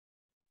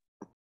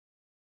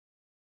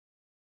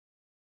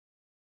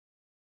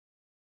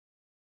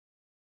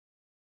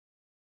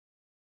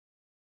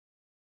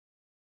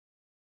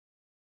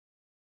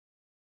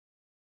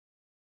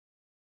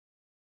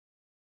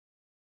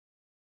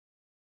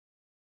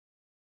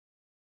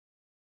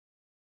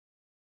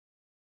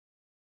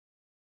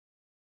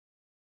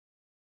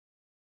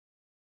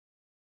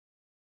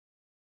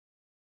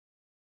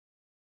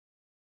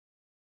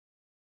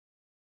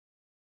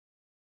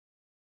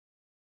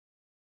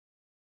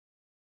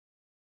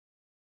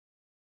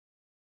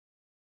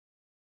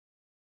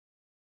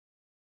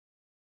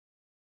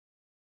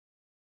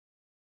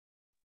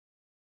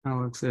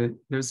Alex,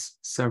 there's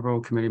several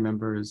committee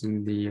members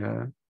in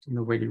the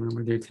waiting room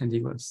or the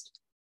attendee list.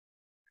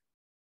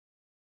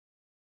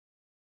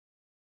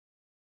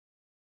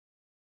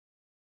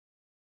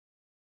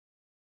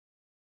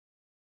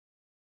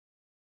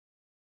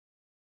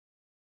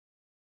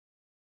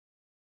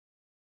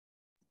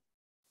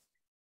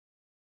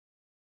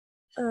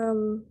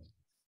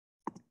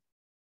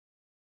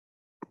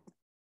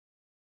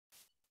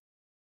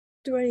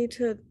 Do I need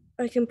to,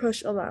 I can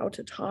push allow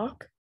to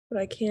talk, but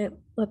I can't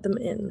let them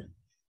in.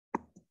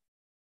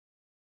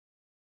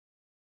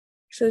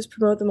 Should I just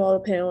promote them all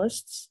to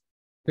panelists?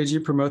 Could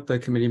you promote the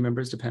committee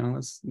members to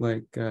panelists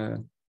like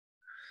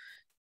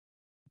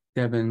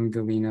Devin,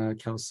 Galina,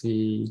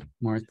 Kelsey,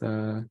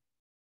 Martha,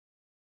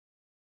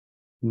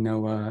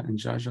 Noah, and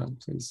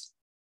Jaja, please?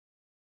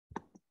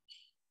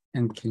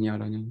 And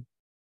Kenyatta.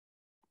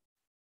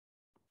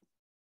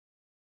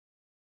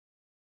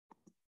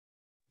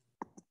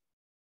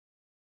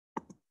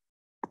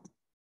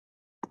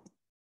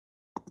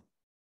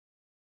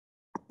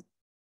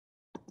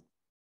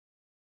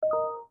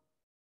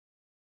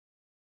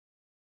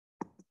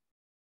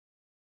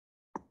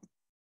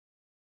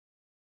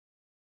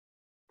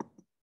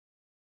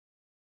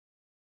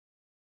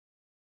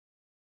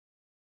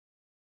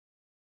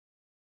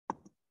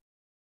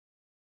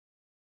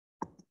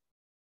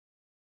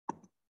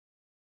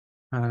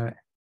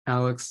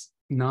 Alex,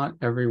 not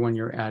everyone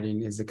you're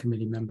adding is a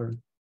committee member.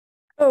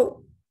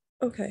 Oh,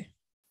 okay.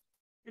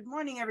 Good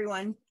morning,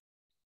 everyone.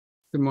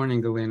 Good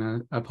morning,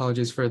 Galina.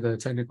 Apologies for the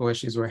technical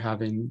issues we're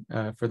having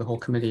for the whole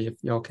committee. If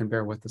y'all can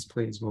bear with us,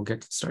 please, we'll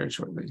get started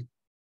shortly.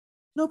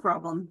 No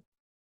problem.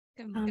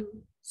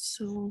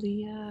 So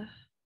Leah.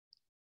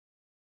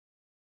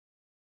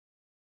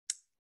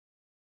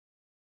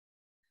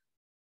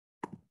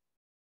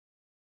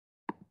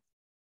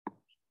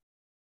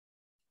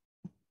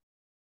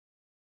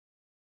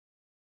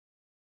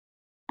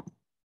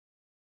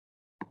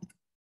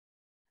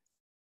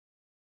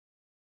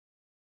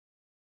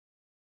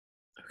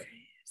 Okay.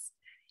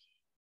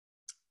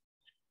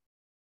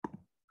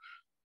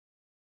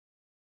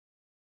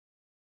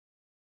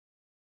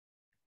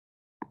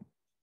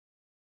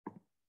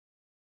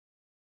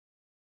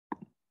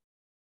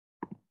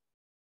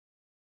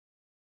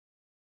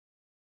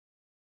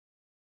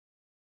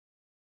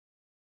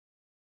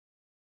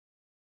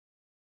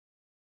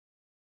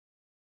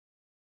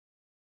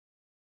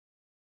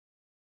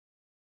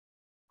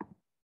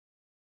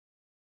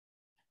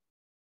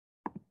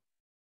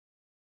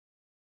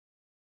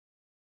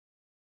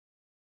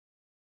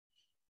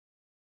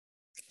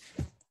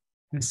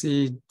 I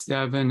see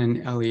Devin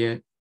and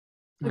Elliot.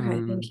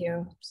 Okay, thank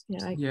you.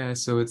 Yeah,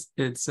 so it's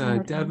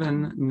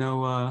Devin,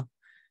 Noah,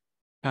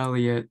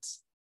 Elliot,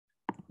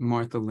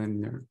 Martha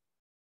Lindner.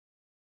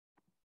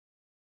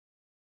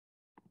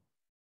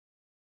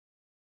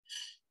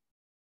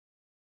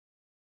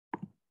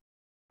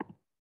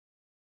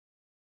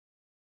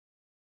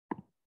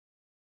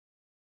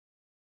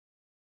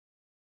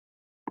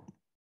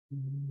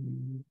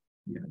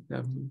 Yeah,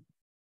 Devin.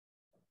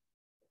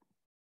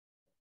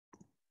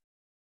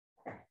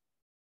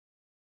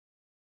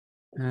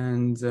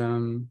 And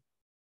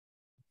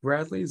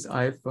Bradley's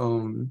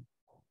iPhone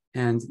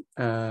and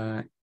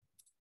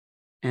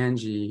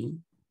Angie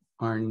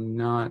are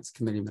not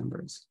committee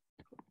members.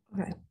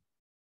 Okay.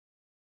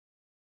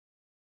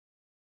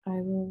 I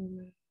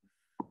will.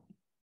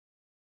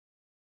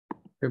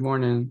 Good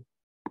morning.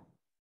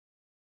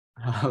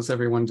 How's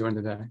everyone doing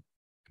today?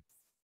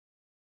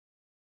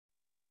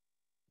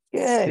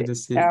 Good to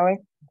see.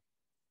 Alex.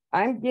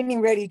 I'm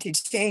getting ready to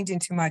change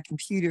into my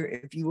computer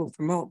if you will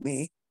promote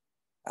me.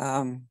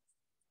 I'm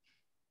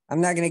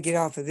not going to get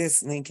off of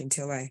this link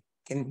until I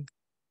can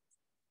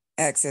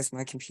access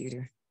my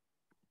computer.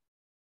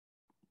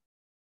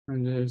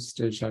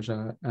 Understood,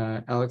 Shasha.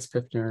 Alex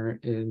Piffner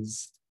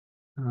is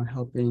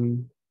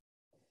helping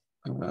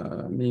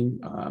me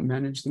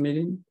manage the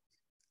meeting.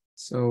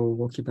 So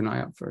we'll keep an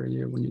eye out for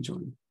you when you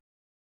join.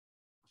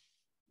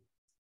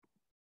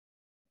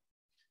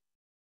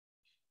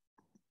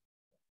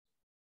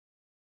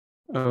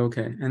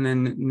 Okay, and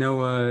then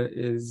Noah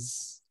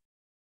is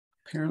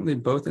apparently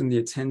both in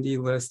the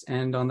attendee list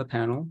and on the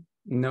panel.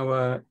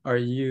 Noah, are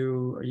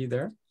you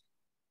there?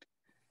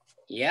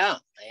 Yeah,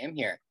 I am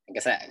here. I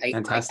guess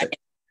Fantastic.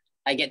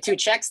 I get two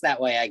checks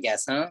that way, I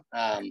guess, huh?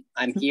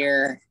 I'm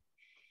here.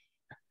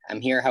 I'm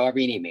here however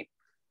you need me.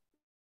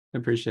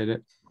 Appreciate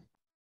it.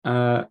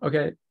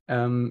 Okay,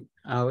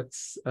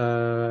 Alex,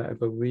 I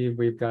believe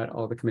we've got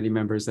all the committee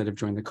members that have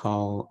joined the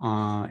call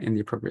in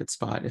the appropriate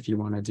spot if you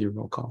want to do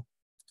roll call.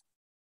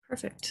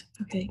 Perfect.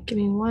 Okay, give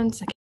me 1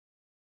 second.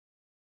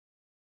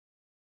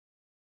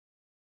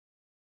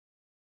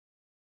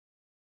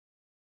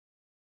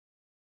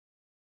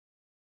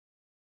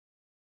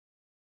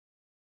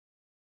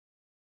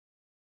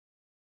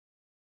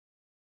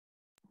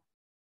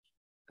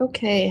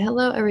 Okay,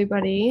 hello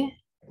everybody.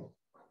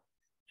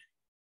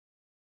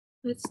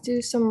 Let's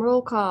do some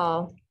roll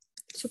call.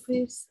 So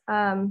please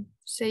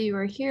say you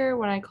are here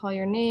when I call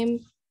your name.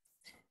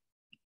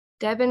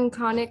 Devin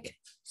Connick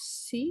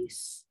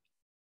Cease.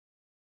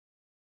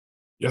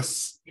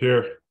 Yes,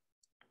 here.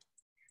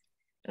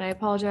 And I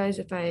apologize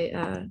if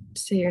I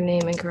say your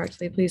name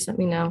incorrectly. Please let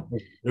me know.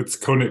 It's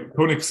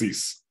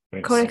Konixis.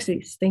 Thanks.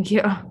 Konixis, thank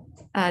you.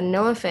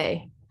 Noah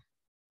Fay.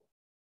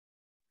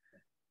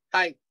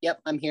 Hi, yep,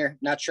 I'm here.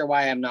 Not sure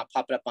why I'm not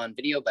popping up on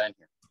video, but I'm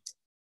here.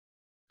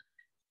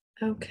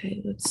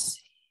 Okay, let's see.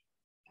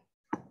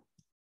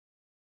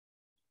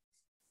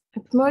 I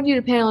promoted you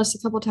to panelist a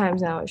couple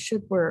times now. It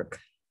should work.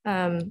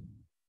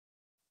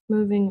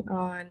 Moving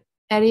on.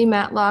 Eddie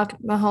Matlock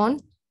Mahone.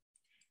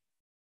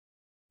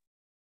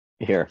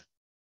 Here.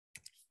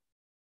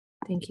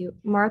 Thank you.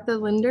 Martha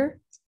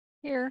Linder.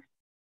 Here.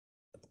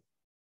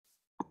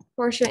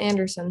 Portia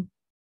Anderson.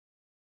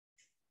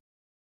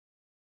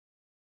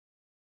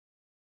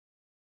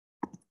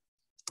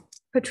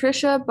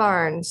 Patricia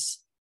Barnes.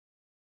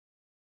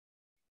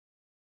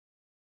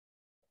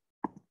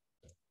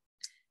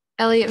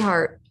 Elliot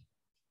Hart.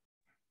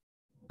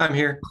 I'm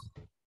here.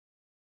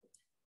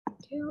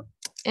 Thank you.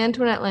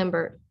 Antoinette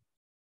Lambert.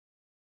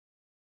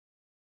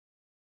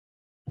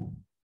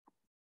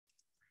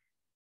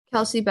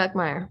 Kelsey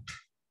Beckmeyer.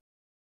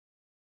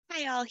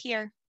 Hi, all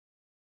here.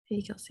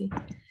 Hey, Kelsey.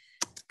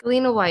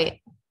 Galena White.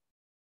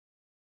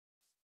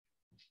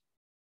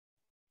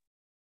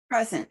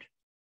 Present.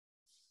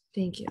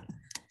 Thank you.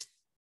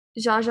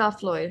 Jaja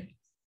Floyd.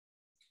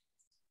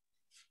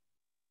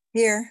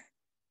 Here.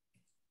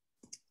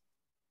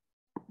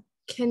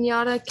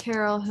 Kenyatta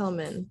Carol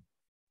Hillman.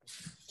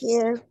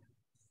 Here.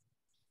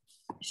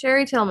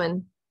 Sherry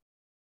Tillman.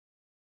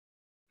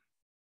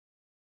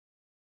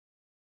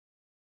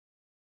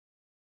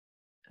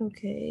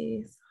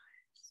 Okay. 5,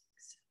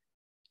 6,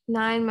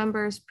 9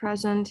 members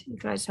present. You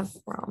guys have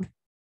quorum.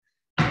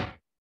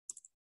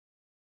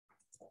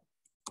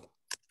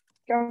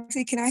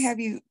 Kelsey, can I have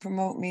you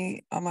promote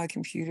me on my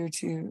computer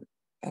to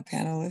a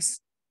panelist?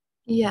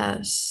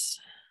 Yes.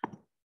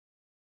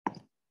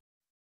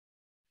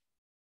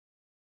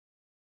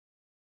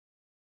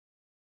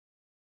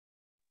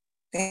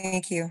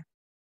 Thank you.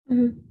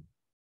 Mhm.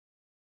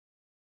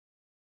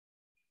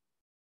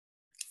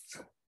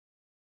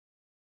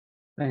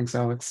 Thanks,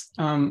 Alex.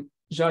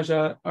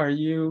 Jaja, are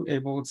you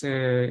able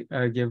to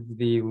give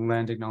the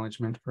land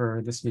acknowledgement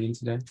for this meeting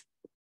today?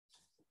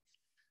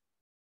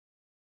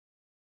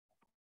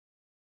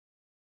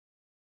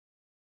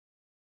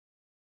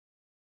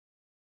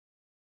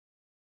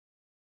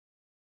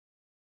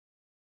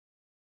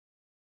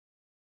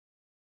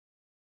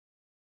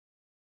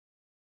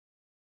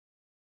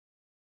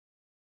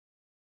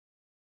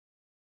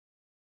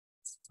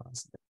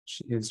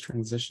 She is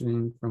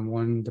transitioning from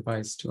one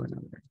device to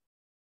another.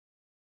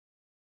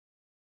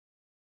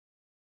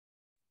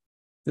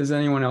 Does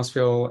anyone else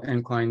feel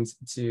inclined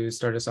to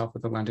start us off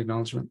with a land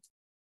acknowledgement?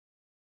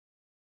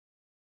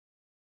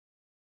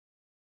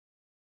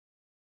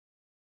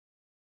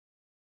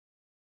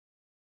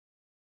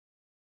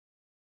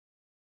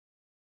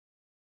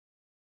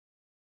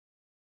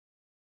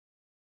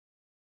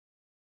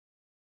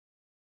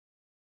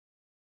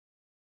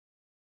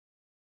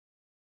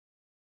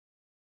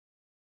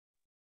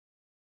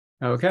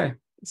 Okay,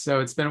 so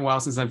it's been a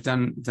while since I've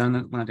done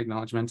land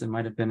acknowledgement. It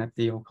might have been at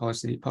the old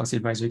policy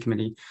advisory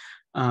committee.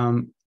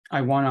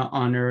 I want to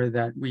honor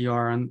that we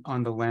are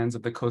on the lands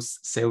of the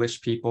Coast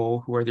Salish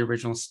people, who are the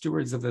original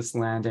stewards of this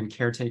land and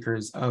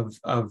caretakers of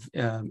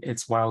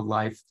its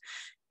wildlife,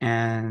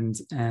 and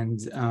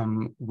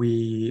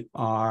we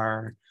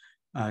are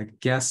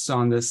guests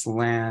on this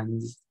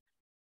land,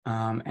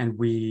 and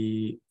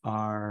we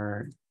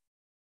are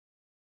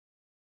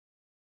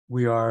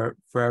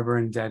forever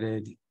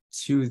indebted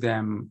to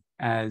them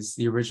as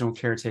the original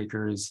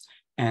caretakers.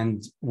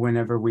 And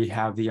whenever we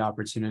have the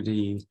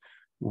opportunity,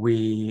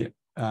 we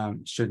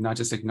should not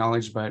just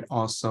acknowledge, but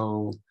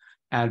also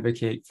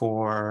advocate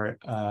for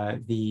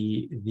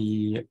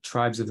the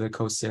tribes of the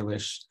Coast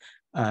Salish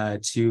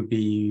to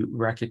be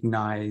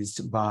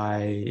recognized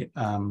by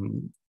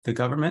the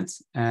government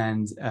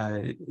and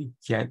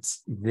get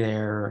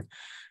their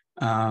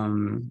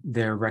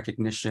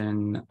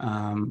recognition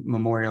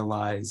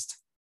memorialized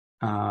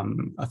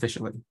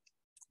officially.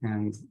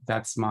 And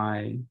that's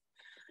been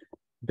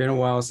a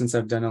while since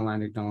I've done a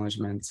land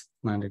acknowledgement.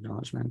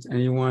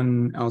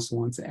 Anyone else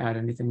want to add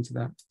anything to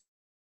that?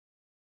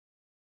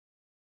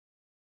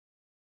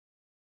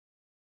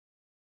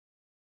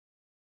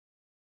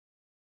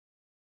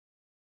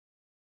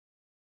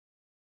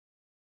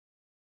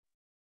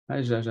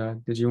 Hi,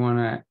 Jaja. Did you want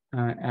to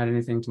add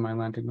anything to my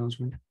land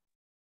acknowledgement?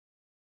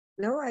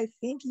 No, I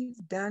think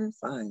you've done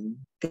fine.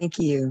 Thank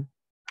you.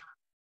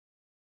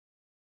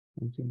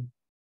 Thank you.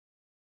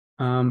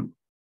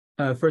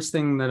 First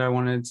thing that I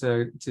wanted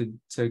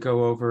to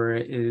go over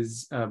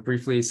is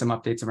briefly some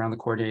updates around the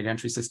coordinated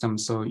entry system,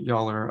 so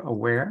y'all are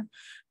aware.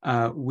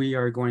 We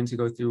are going to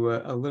go through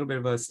a little bit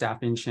of a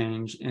staffing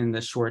change in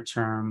the short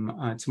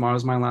term.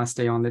 Tomorrow's my last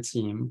day on the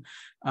team.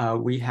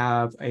 We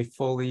have a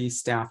fully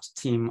staffed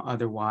team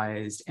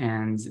otherwise,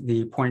 and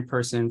the point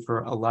person for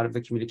a lot of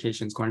the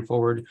communications going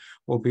forward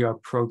will be our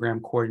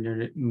program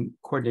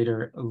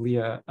coordinator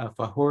Leah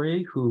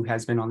Fahouri, who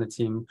has been on the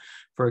team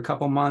for a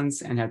couple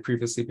months and had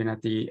previously been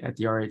at the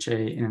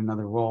RHA in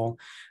another role.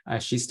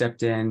 She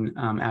stepped in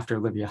after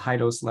Olivia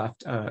Heidos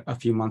left a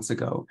few months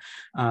ago.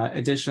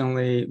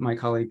 Additionally, my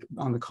colleague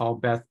on the call,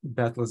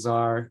 Beth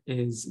Lazar,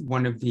 is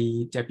one of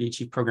the Deputy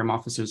Chief Program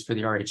Officers for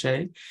the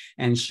RHA,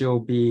 and she'll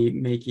be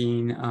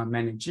making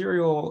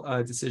managerial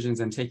decisions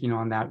and taking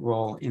on that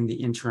role in the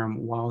interim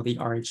while the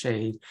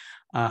RHA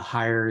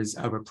hires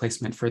a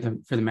replacement for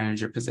the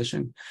manager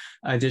position.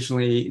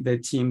 Additionally, the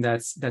team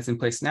that's in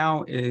place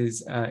now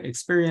is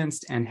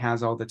experienced and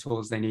has all the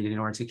tools they need in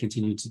order to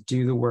continue to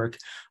do the work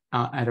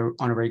on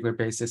a regular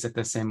basis at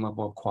the same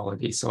level of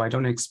quality. So I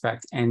don't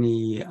expect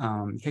any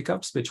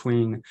hiccups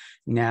between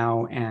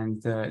now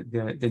and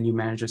the new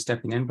manager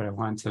stepping in, but I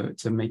wanted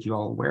to make you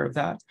all aware of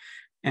that.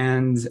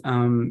 And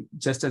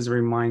just as a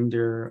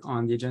reminder,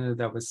 on the agenda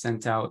that was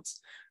sent out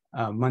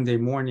Monday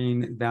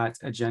morning, that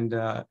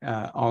agenda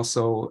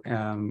also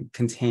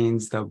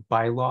contains the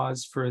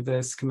bylaws for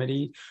this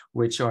committee,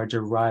 which are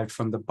derived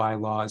from the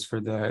bylaws for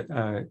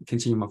the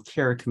Continuum of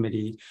Care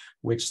Committee,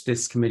 which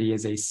this committee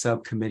is a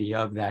subcommittee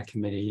of that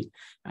committee.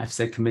 I've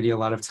said committee a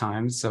lot of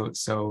times,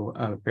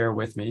 so bear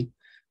with me.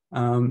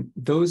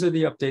 Those are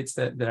the updates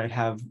that I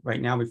have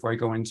right now before I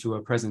go into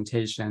a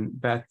presentation.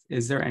 Beth,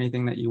 is there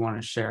anything that you want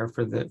to share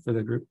for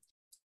the group?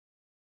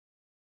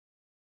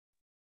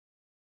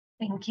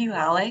 Thank you,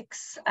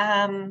 Alex.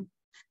 I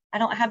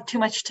don't have too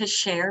much to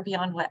share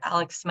beyond what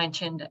Alex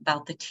mentioned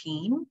about the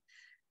team.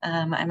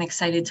 I'm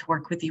excited to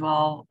work with you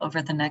all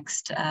over the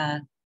next,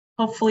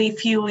 hopefully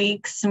few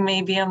weeks,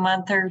 maybe a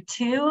month or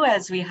two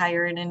as we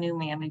hire in a new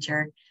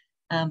manager.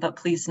 But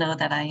please know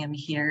that I am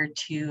here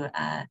to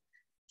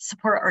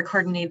support our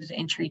coordinated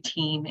entry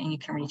team, and you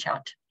can reach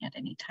out to me at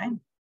any time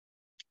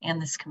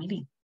and this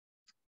committee.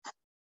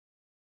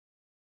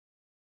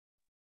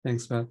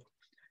 Thanks, Beth.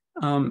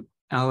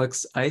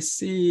 Alex, I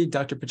see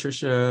Dr.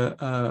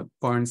 Patricia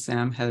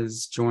Barnes-Sam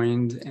has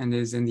joined and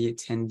is in the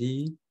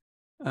attendee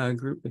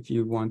group. If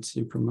you want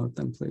to promote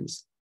them,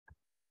 please.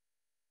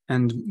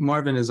 And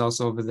Marvin is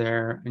also over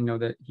there. I know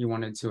that he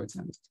wanted to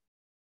attend.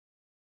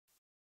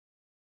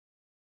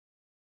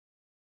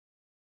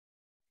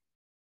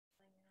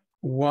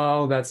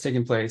 While that's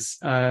taking place,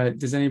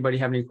 does anybody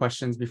have any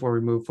questions before we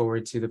move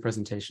forward to the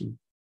presentation?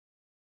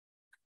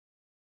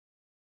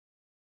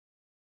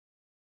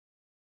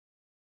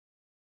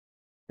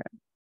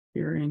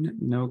 Hearing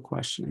no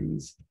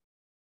questions,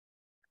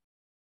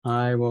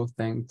 I will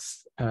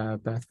thanks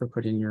Beth for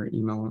putting your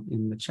email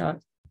in the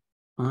chat.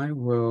 I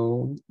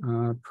will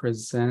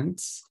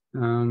present,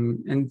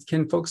 and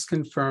can folks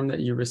confirm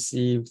that you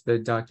received the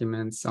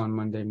documents on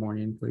Monday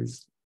morning,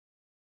 please?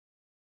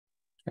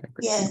 Okay,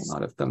 great. Yes. A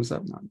lot of thumbs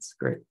up nods,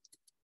 great.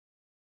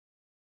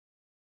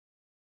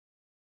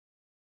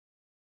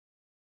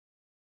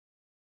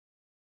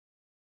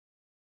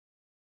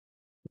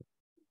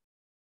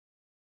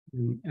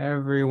 And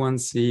everyone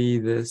see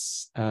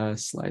this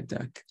slide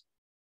deck?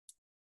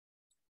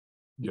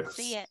 Yes.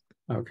 See it.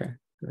 Okay,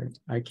 great.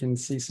 I can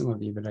see some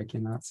of you, but I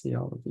cannot see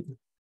all of you.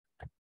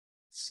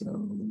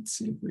 So let's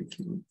see if we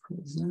can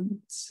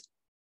present.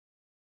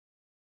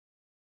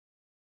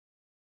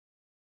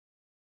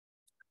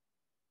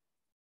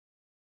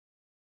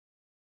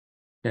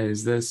 Okay,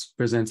 is this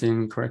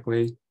presenting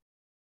correctly?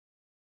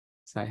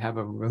 So I have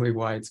a really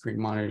wide screen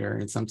monitor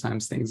and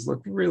sometimes things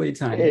look really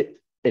tiny.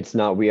 It's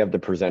not. We have the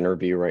presenter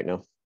view right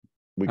now.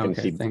 We can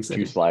Okay, see thanks, two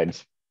Eddie.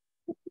 slides.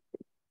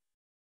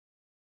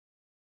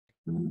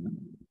 Let's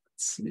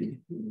see.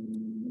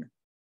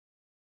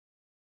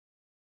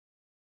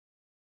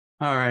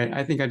 All right,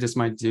 I think I just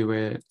might do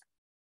it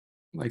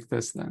like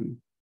this then.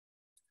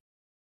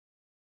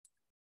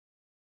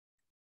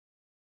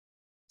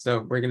 So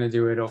we're going to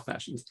do it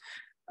old-fashioned.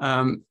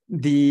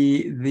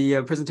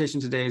 The presentation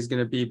today is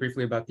going to be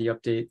briefly about the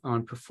update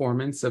on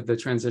performance of the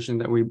transition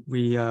that we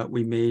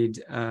made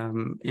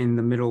in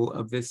the middle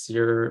of this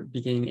year,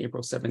 beginning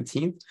April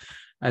 17th.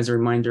 As a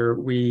reminder,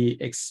 we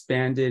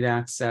expanded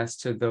access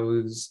to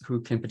those who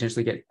can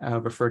potentially get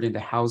referred into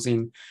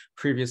housing.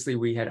 Previously,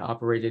 we had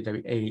operated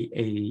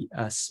a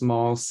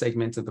small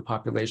segment of the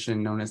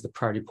population known as the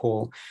priority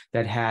pool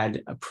that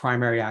had a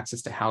primary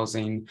access to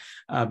housing.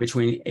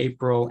 Between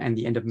April and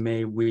the end of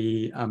May,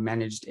 we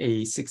managed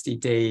a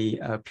 60-day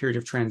period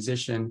of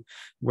transition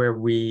where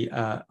we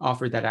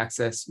offered that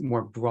access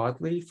more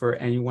broadly for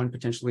anyone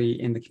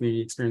potentially in the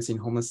community experiencing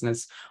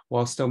homelessness,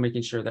 while still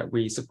making sure that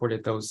we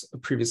supported those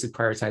previously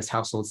prioritized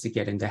households to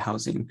get into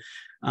housing.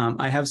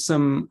 I have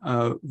some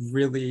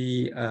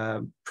really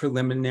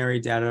preliminary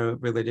data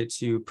related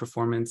to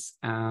performance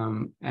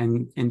and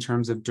in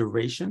terms of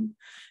duration.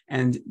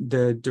 And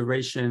the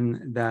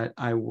duration that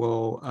I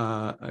will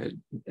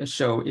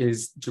show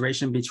is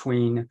duration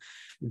between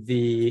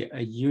the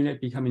unit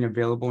becoming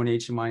available in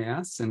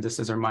HMIS. And this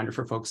is a reminder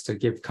for folks to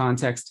give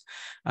context.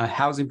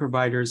 Housing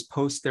providers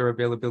post their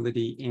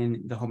availability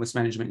in the Homeless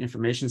Management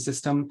Information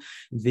System.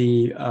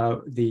 The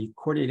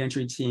Coordinated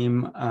Entry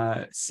team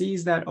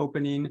sees that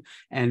opening,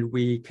 and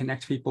we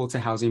connect people to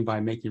housing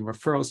by making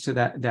referrals to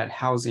that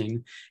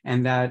housing.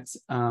 And that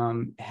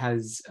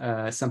has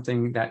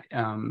something that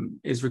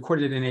is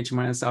recorded in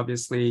HMIS,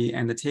 obviously,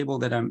 and the table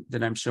that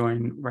I'm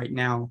showing right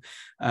now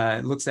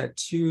looks at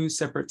two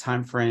separate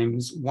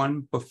timeframes.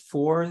 One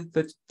before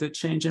the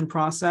change in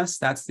process,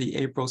 that's the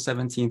April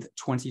 17th,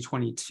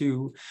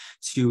 2022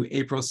 to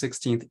April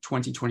 16th,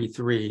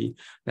 2023.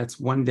 That's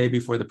one day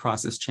before the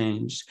process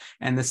changed.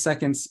 And the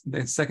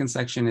second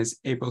section is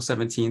April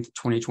 17th,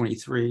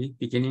 2023,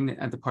 beginning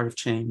at the part of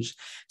change,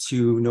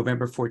 to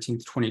November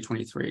 14th,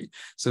 2023.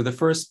 So the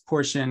first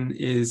portion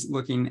is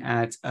looking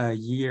at a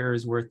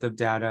year's worth of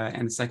data,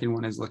 and the second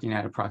one is looking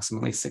at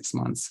approximately 6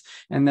 months.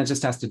 And that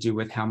just has to do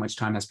with how much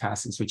time has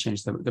passed since we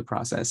changed the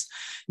process.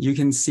 You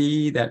can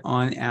see that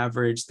on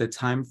average, the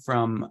time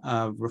from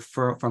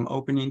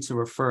opening to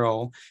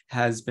referral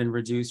has been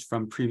reduced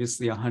from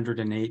previously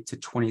 108 to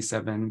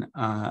 27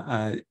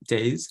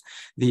 days.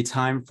 The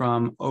time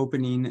from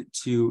opening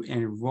to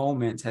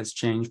enrollment has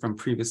changed from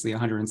previously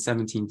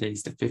 117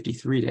 days to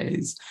 53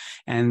 days.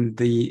 And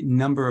the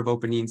number of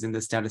openings in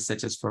this data set,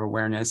 just for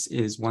awareness,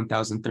 is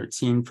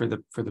 1,013 for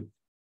the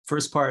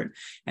first part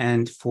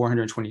and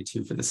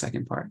 422 for the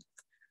second part.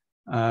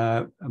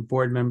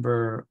 Board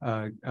member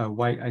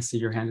White, I see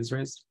your hand is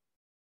raised.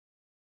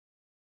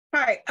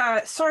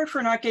 Hi, sorry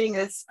for not getting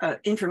this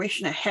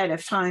information ahead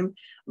of time,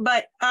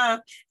 but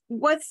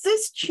was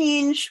this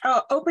change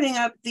opening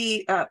up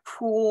the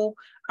pool,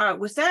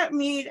 was that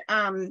made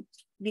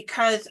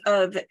because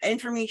of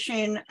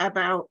information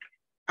about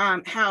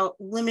how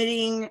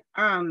limiting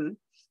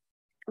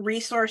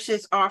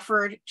resources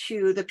offered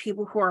to the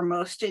people who are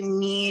most in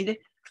need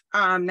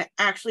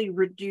actually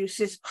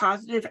reduces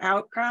positive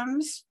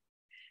outcomes?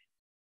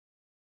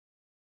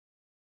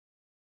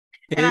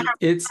 And I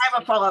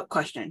have a follow-up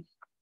question.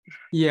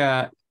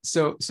 Yeah,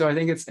 so I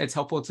think it's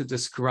helpful to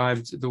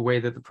describe the way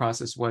that the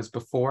process was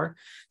before.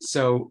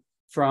 So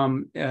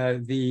from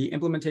the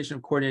implementation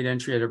of coordinated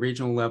entry at a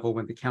regional level,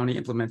 when the county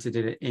implemented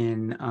it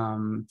in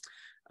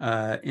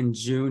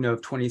June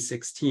of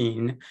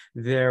 2016,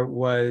 there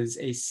was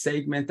a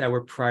segment that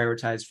were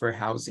prioritized for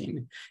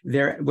housing.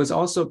 There was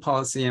also a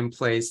policy in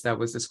place that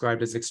was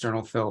described as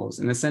external fills.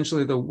 And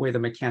essentially the way the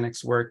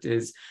mechanics worked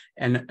is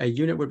a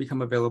unit would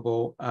become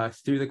available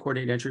through the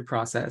coordinated entry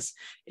process.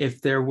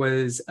 If there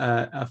was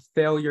a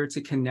failure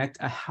to connect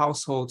a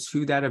household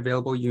to that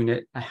available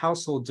unit, a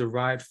household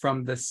derived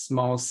from the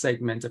small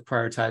segment of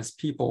prioritized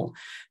people,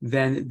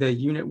 then the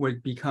unit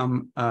would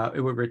become,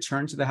 it would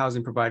return to the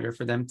housing provider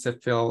for them to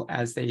fill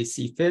as they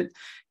see fit,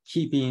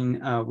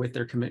 keeping with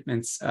their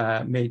commitments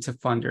made to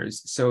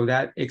funders. So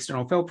that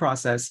external fill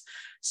process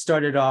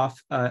started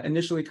off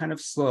initially kind of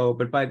slow,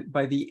 but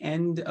by the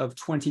end of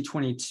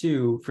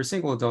 2022, for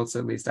single adults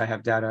at least, I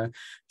have data,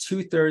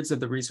 2/3 of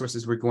the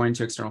resources were going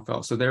to external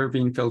fill. So they're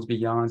being filled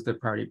beyond the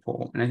priority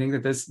pool. And I think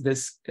that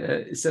this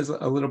says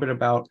a little bit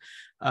about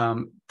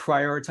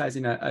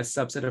prioritizing a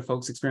subset of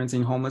folks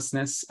experiencing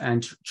homelessness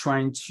and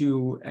trying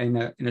to,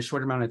 in a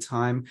short amount of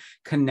time,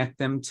 connect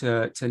them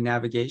to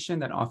navigation.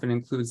 That often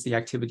includes the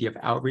activity of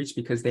outreach,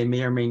 because they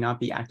may or may not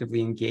be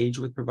actively engaged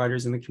with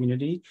providers in the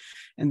community.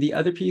 And the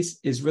other piece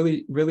is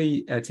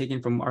really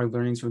taken from our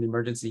learnings from the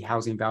emergency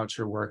housing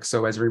voucher work.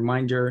 So as a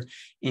reminder,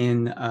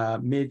 in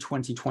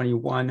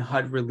mid-2021,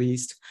 HUD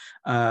released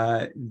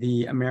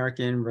the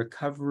American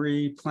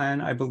Recovery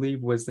Plan, I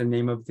believe was the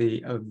name of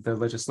the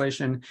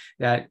legislation,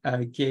 that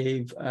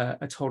gave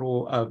a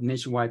total of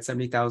nationwide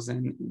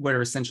 70,000, what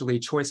are essentially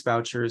choice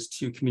vouchers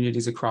to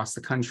communities across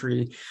the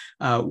country.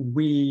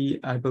 We,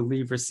 I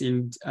believe,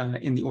 received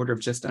in the order of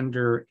just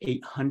under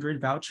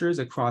 800 vouchers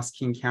across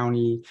King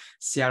County,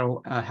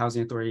 Seattle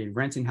Housing Authority, and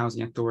Renton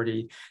Housing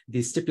Authority.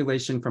 The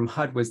stipulation from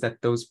HUD was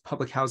that those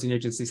public housing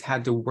agencies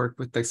had to work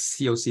with the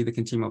COC, the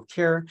Continuum of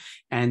Care,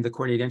 and the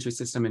Coordinated Entry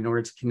System in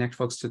order to connect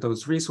folks to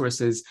those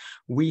resources.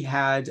 We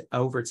had,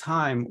 over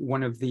time,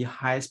 one of the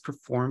highest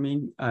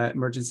performing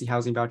emergency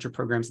housing voucher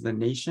programs in the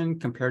nation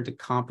compared to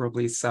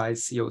comparably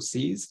sized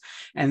COCs.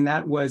 And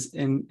that was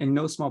in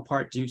no small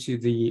part due to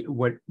the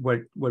what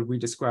we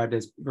described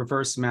as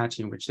reverse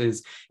matching, which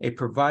is a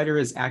provider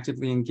is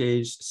actively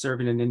engaged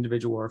serving an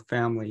individual or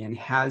family and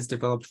has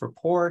developed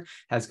rapport,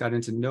 has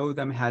gotten to know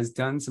them, has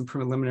done some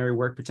preliminary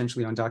work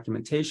potentially on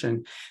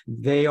documentation.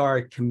 They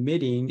are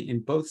committing in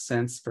both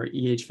sense for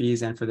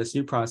EHVs and for this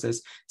new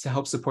process to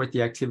help support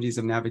the activities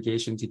of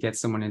navigation to get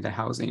someone into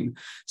housing.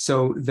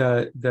 So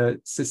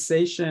the success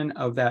fixation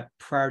of that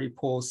priority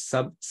pool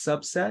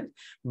subset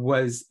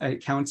was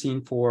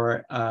accounting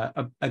for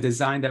a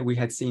design that we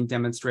had seen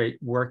demonstrate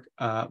work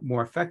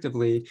more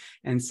effectively.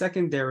 And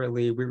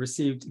secondarily, we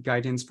received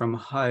guidance from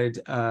HUD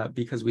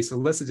because we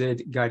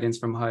solicited guidance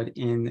from HUD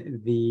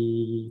in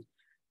the,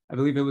 I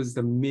believe it was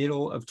the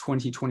middle of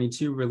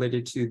 2022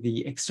 related to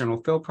the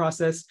external fill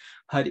process.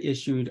 HUD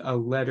issued a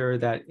letter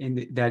that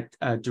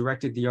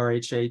directed the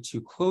RHA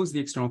to close the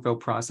external fill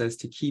process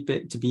to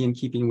be in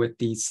keeping with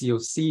the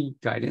COC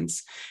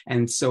guidance.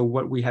 And so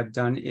what we have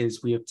done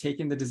is we have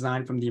taken the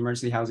design from the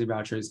emergency housing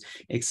vouchers,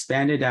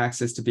 expanded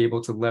access to be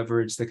able to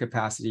leverage the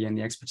capacity and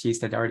the expertise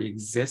that already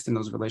exist in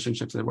those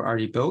relationships that were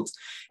already built.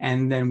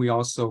 And then we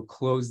also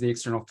closed the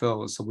external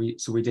fill. So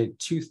we did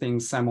two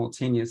things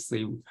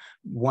simultaneously: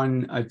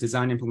 one, a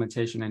design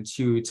implementation, and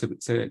two,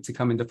 to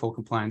come into full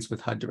compliance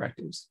with HUD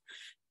directives.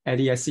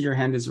 Eddie, I see your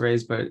hand is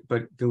raised, but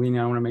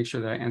Galina, I want to make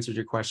sure that I answered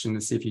your question to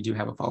see if you do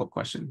have a follow-up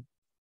question.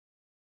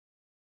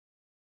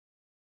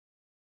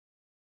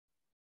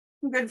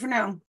 I'm good for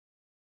now.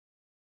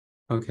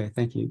 Okay,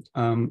 thank you.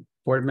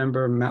 Board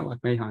member Matlock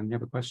Mahon, you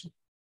have a question?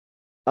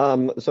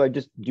 So I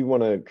just do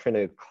want to kind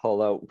of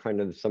call out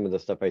kind of some of the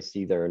stuff I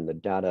see there in the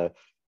data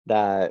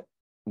that,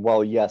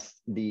 while yes,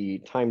 the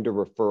time to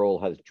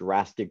referral has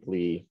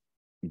drastically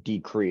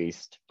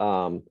decreased,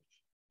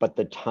 but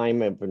the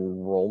time of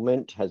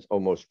enrollment has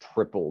almost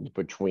tripled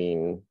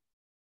between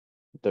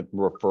the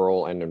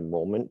referral and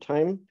enrollment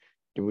time.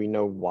 Do we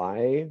know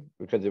why?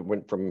 Because it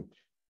went from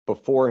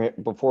before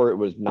it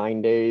was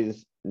 9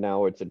 days,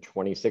 now it's a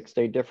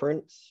 26-day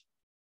difference.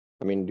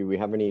 I mean, do we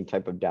have any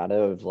type of data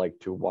of like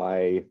to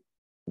why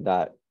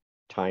that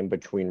time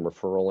between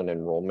referral and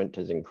enrollment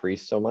has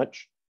increased so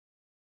much?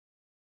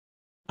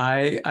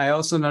 I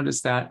also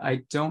noticed that.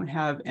 I don't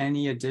have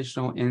any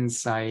additional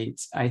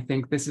insights. I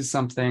think this is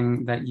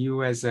something that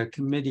you as a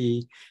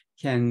committee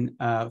can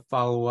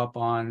follow up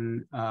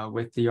on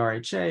with the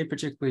RHA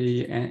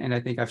particularly, and I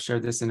think I've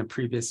shared this in a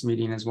previous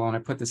meeting as well, and I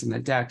put this in the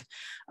deck.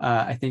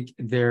 I think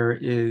there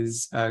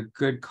is a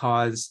good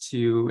cause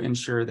to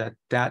ensure that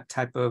that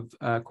type of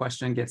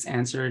question gets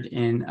answered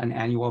in an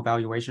annual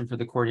evaluation for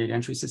the coordinated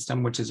entry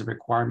system, which is a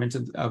requirement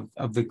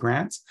of the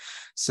grant.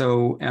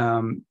 So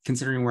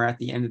considering we're at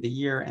the end of the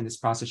year and this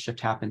process shift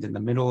happened in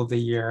the middle of the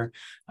year,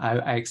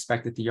 I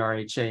expect that the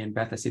RHA, and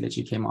Beth, I see that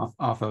you came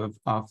off of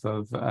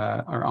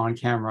or on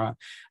camera,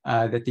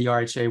 that the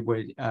RHA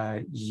would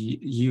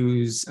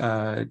use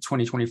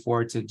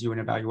 2024 to do an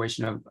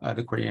evaluation of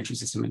the coordinated entry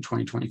system in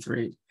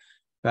 2023.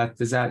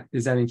 Beth, is that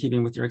in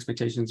keeping with your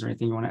expectations or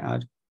anything you want to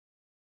add?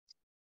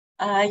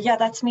 Yeah,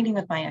 that's meeting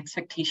with my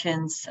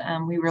expectations.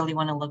 We really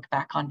want to look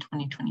back on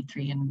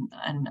 2023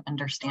 and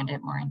understand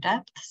it more in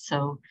depth.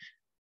 So,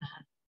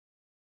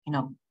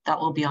 that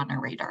will be on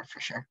our radar for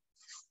sure.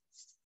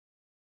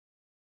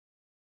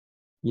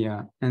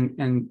 Yeah,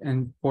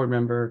 and board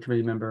member,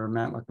 committee member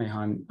Matlock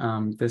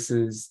Mahon, this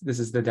is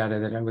the data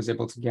that I was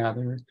able to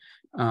gather,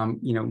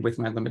 with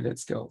my limited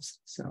skills.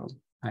 So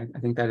I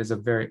think that is a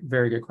very,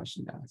 very good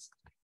question to ask.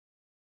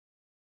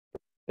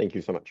 Thank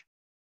you so much.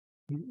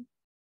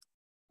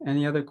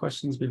 Any other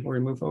questions before we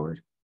move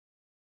forward?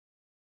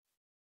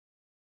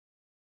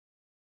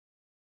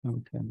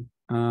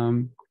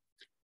 Okay.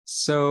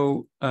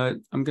 So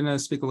I'm going to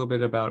speak a little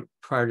bit about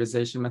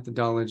prioritization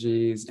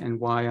methodologies and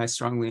why I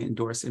strongly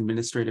endorse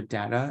administrative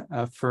data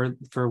for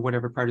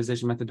whatever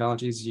prioritization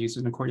methodologies used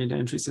in a coordinated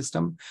entry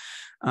system.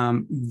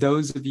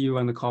 Those of you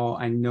on the call,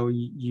 I know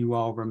you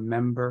all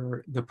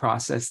remember the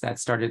process that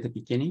started at the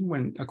beginning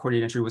when a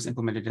coordinated entry was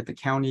implemented at the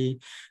county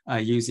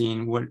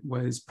using what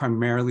was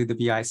primarily the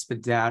BI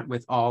SPDAT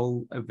with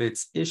all of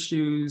its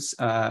issues,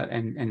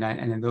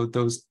 and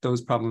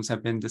those problems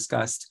have been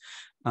discussed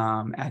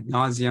ad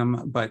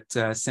nauseum, but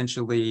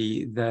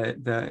essentially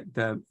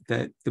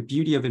the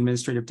beauty of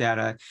administrative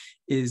data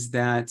is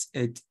that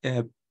it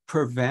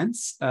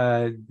prevents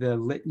the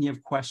litany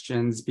of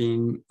questions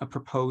being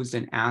proposed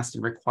and asked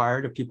and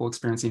required of people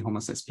experiencing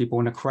homelessness. People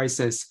in a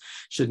crisis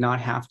should not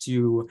have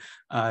to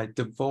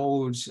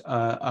divulge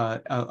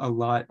a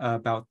lot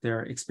about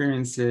their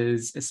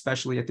experiences,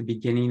 especially at the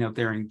beginning of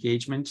their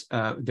engagement,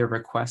 their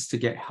request to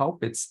get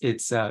help.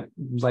 It's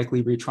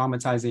likely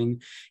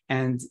re-traumatizing.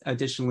 And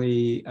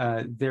additionally,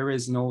 there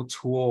is no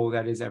tool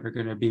that is ever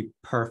going to be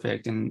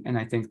perfect. And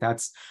I think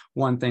that's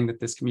one thing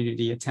that this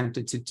community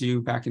attempted to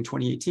do back in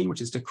 2018,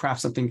 which is to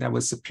craft something that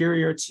was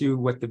superior to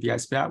what the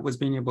VI-SPAT was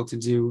being able to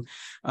do.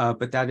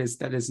 But that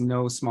is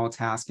no small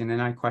task. And then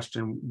I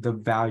question the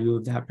value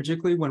of that,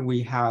 particularly when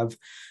we have,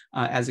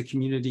 as a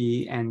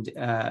community and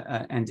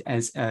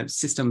as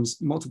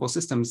systems, multiple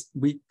systems,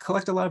 we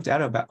collect a lot of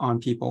data on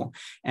people,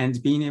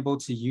 and being able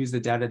to use the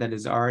data that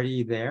is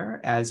already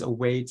there as a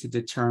way to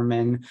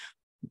determine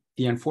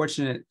The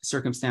unfortunate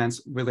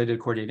circumstance related to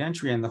coordinated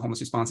entry and the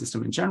homeless response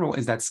system in general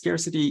is that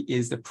scarcity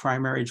is the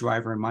primary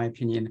driver, in my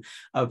opinion,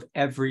 of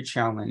every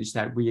challenge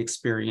that we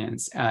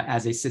experience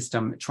as a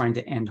system trying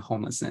to end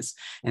homelessness.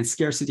 And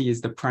scarcity is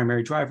the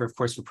primary driver, of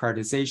course, for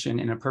prioritization.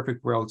 In a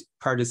perfect world,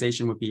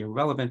 prioritization would be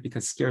irrelevant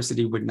because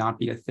scarcity would not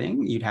be a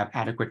thing. You'd have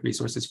adequate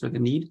resources for the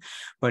need.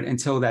 But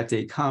until that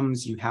day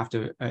comes, you have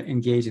to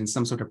engage in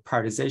some sort of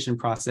prioritization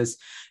process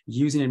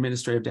using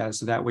administrative data,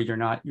 so that way you're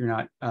not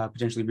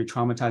potentially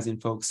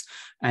re-traumatizing folks,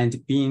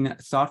 and being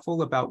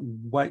thoughtful about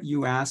what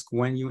you ask,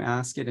 when you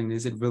ask it, and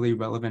is it really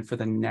relevant for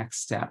the next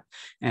step.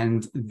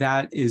 And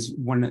that is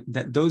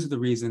those are the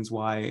reasons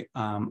why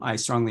I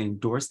strongly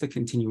endorse the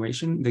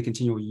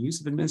continual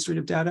use of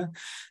administrative data.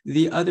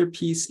 The other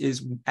piece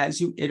is,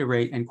 as you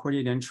iterate, and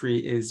coordinated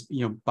entry is,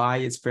 by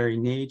its very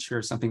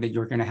nature, something that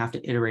you're going to have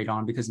to iterate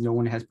on because no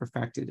one has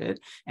perfected it,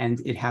 and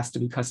it has to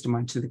be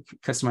customized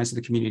to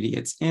the community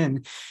it's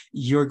in.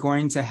 You're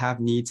going to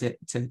have need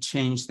to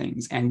change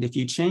things. And if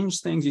you change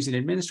things using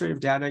administrative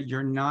data,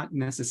 you're not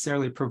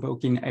necessarily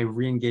provoking a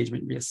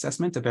re-engagement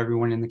reassessment of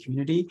everyone in the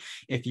community.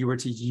 If you were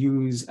to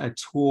use a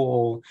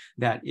tool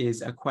that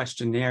is a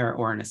questionnaire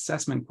or an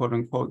assessment, quote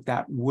unquote,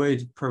 that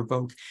would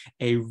provoke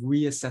a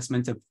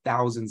reassessment of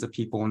thousands of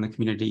people in the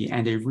community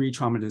and a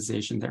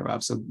re-traumatization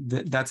thereof. So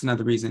that's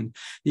another reason.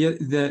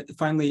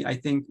 Finally, I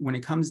think when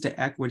it comes to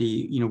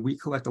equity, we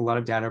collect a lot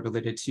of data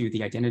related to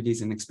the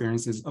identities and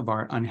experiences of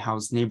our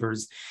unhoused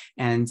neighbors.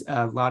 And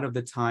a lot of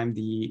the time,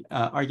 the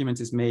argument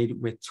is made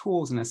with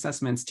tools and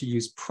assessments to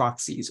use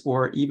proxies,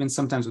 or even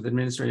sometimes with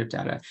administrative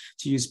data,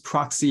 to use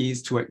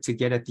proxies to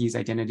get at these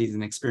identities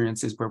and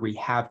experiences where we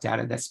have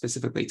data that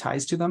specifically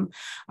ties to them.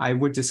 I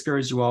would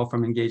discourage you all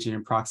from engaging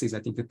in proxies. I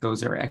think that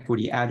those are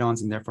equity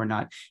add-ons, and therefore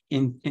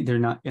they're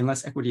not,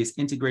 unless equity is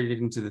integrated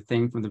into the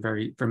thing from the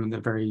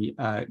very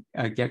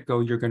get-go,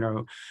 you're going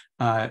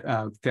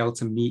to fail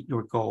to meet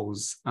your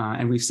goals.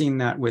 And we've seen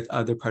that with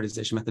other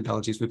prioritization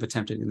methodologies we've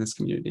attempted in this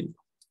community.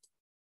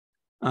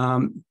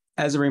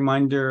 As a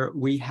reminder,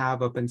 we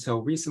have up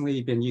until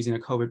recently been using a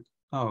COVID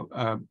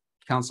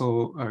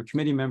council or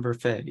committee member.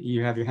 Faye,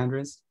 you have your hand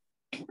raised?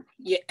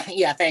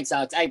 Yeah, thanks,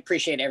 Alex. I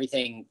appreciate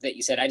everything that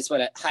you said. I just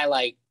want to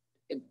highlight,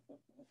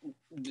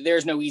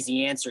 there's no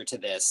easy answer to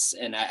this,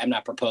 and I'm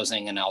not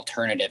proposing an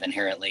alternative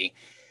inherently,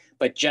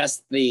 but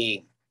just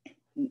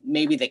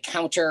maybe the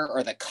counter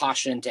or the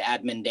caution to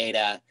admin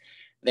data.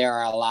 There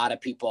are a lot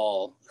of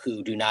people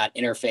who do not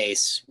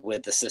interface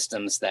with the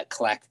systems that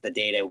collect the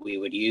data we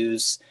would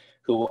use,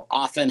 who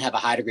often have a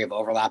high degree of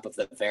overlap of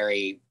the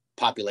very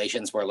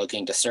populations we're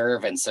looking to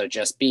serve. And so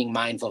just being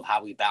mindful of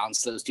how we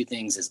balance those two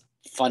things is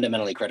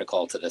fundamentally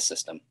critical to this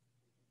system.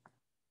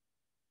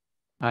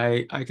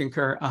 I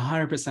concur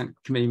 100%,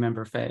 committee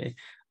member Faye.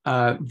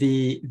 To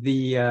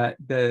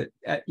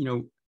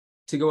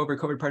go over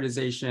COVID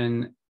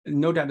prioritization,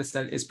 no data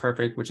set is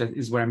perfect, which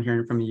is what I'm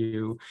hearing from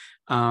you.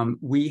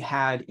 We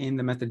had in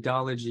the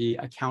methodology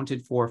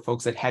accounted for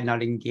folks that had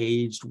not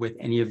engaged with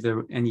any of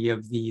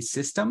the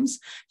systems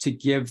to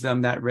give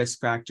them that risk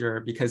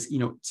factor, because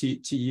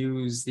to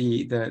use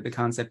the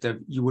concept of,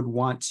 you would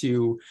want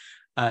to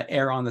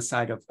err on the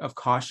side of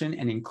caution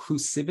and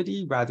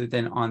inclusivity rather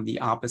than on the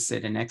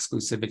opposite and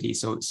exclusivity.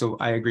 So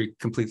I agree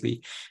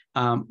completely.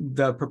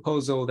 The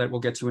proposal that we'll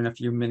get to in a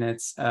few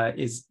minutes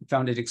is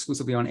founded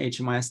exclusively on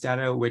HMIS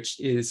data, which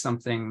is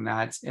something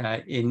that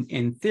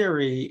in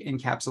theory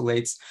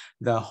encapsulates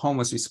the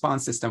homeless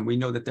response system. We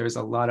know that there's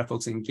a lot of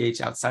folks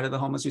engaged outside of the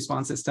homeless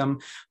response system,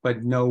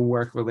 but no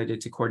work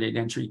related to coordinated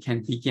entry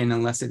can begin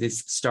unless it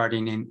is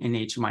starting in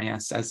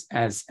HMIS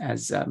as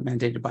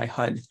mandated by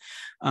HUD.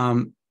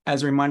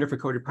 As a reminder for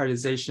coded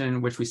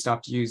prioritization, which we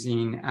stopped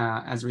using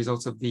as a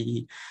result of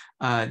the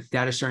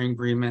data sharing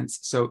agreements.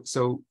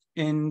 So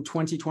in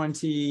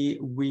 2020,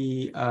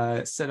 we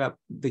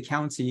the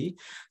county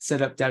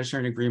set up data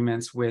sharing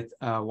agreements with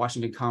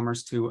Washington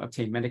Commerce to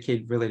obtain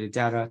Medicaid related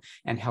data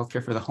and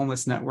healthcare for the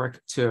homeless network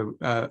to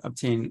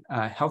obtain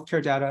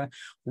healthcare data.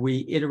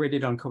 We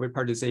iterated on COVID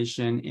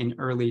prioritization in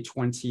early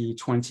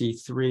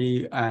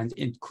 2023 and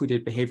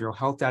included behavioral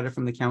health data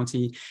from the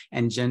county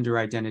and gender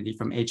identity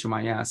from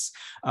HMIS.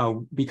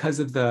 Because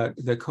of the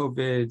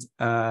COVID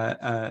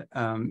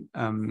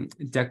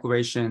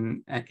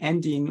declaration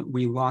ending,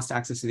 we lost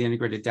access to the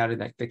integrated data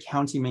that the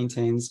county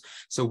maintains.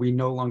 So we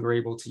no longer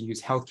able to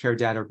use healthcare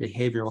data or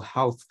behavioral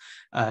health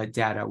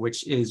data,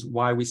 which is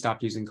why we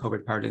stopped using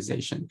COVID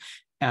prioritization.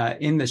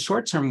 In the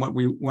short term, what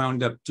we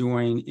wound up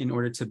doing in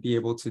order to be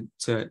able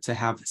to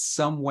have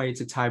some way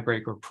to tie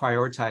break or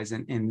prioritize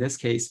in this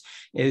case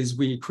is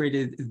we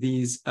created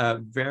these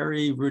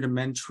very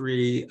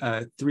rudimentary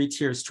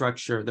three-tier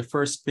structure. The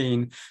first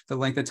being the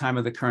length of time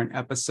of the current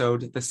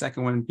episode, the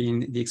second one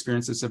being the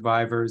experience of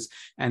survivors,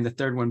 and the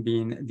third one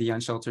being the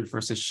unsheltered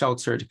versus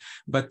sheltered.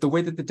 But the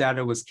way that the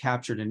data was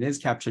captured and is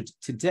captured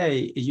today,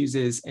 it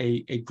uses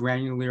a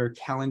granular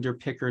calendar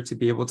picker to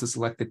be able to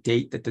select the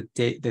date that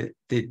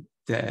the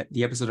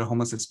the episode of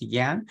homelessness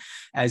began.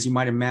 As you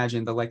might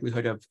imagine, the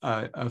likelihood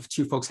of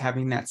two folks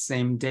having that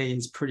same day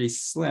is pretty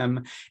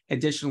slim.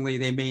 Additionally,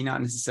 they may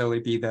not necessarily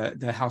be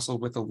the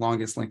household with the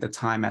longest length of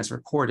time as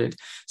recorded.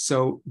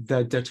 So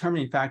the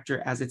determining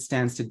factor as it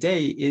stands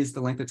today is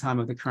the length of time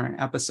of the current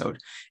episode.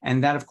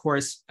 And that, of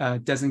course,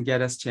 doesn't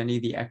get us to any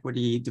of the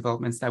equity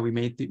developments that we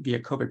made via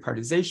COVID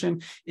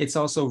prioritization. It's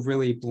also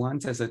really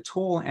blunt as a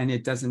tool, and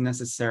it doesn't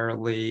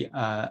necessarily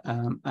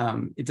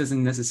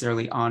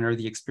honor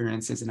the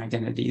experiences and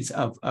identities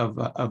of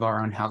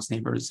our unhoused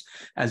neighbors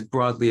as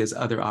broadly as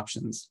other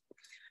options.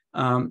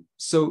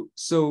 So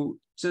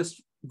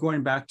just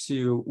going back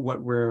to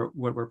what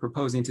we're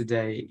proposing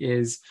today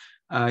is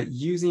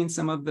using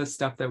some of the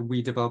stuff that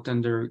we developed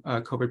under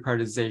COVID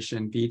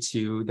prioritization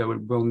V2 that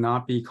will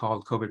not be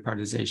called COVID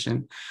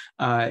prioritization,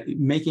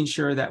 making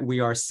sure that we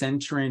are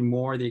centering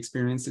more the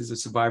experiences of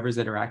survivors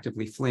that are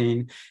actively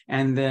fleeing,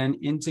 and then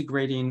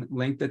integrating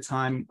length of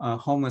time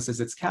homeless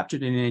as it's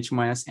captured in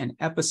HMIS and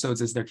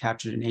episodes as they're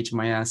captured in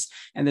HMIS.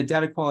 And the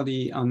data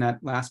quality on that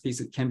last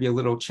piece, it can be a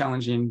little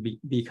challenging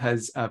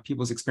because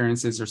people's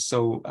experiences are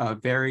so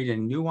varied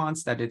and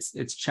nuanced that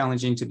it's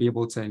challenging to be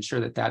able to ensure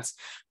that that's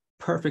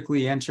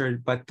perfectly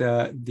entered, but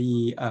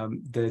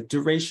the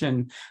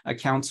duration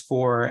accounts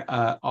for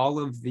all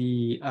of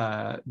the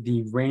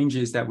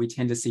ranges that we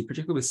tend to see,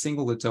 particularly with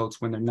single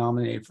adults when they're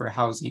nominated for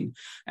housing,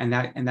 and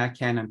that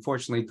can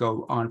unfortunately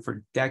go on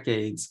for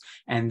decades.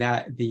 And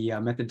that the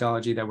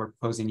methodology that we're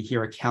proposing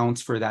here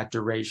accounts for that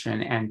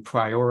duration and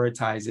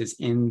prioritizes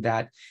in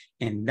that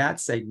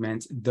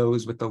segment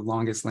those with the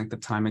longest length of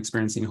time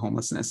experiencing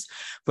homelessness.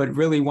 But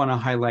really want to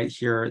highlight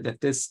here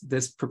that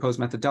this proposed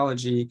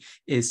methodology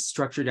is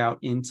structured out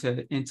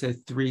into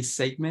three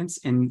segments.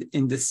 And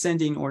in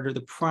descending order,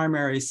 the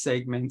primary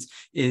segment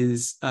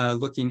is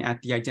looking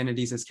at the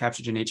identities as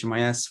captured in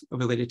HMIS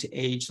related to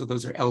age. So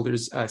those are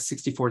elders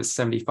 64 to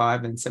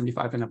 75 and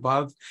 75 and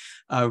above.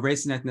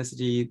 Race and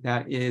ethnicity,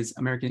 that is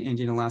American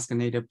Indian, Alaska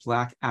Native,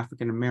 Black,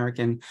 African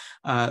American,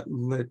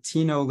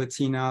 Latino,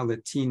 Latina,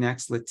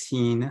 Latinx,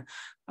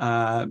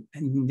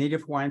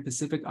 Native Hawaiian,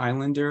 Pacific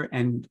Islander,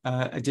 and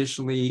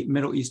additionally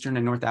Middle Eastern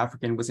and North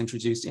African was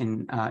introduced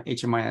in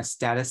HMIS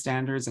data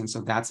standards, and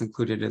so that's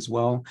included as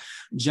well.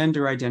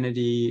 Gender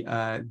identity,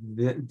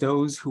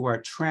 those who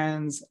are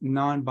trans,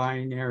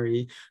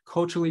 non-binary,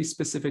 culturally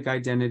specific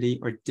identity,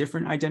 or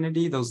different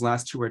identity. Those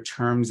last two are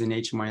terms in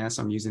HMIS,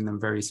 I'm using them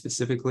very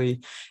specifically.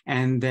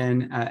 And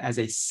then as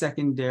a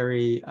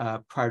secondary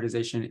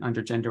prioritization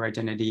under gender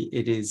identity,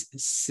 it is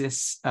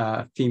cis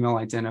female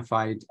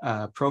identified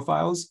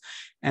profiles.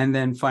 And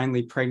then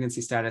finally, pregnancy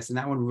status. And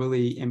that one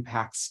really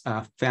impacts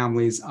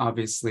families,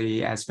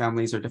 obviously, as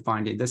families are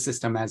defined in this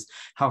system as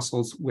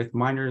households with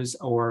minors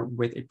or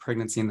with a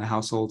pregnancy in the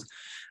household.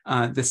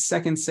 The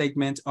second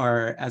segment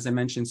are, as I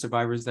mentioned,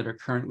 survivors that are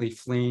currently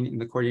fleeing in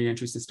the coordinated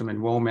entry system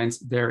enrollment.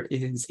 There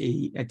is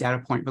a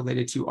data point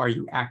related to, are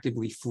you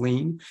actively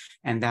fleeing?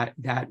 And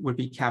that would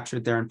be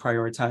captured there and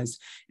prioritized.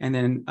 And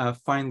then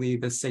finally,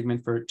 the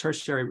segment for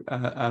tertiary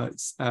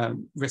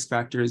risk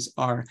factors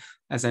are,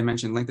 as I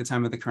mentioned, length of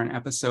time of the current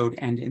episode.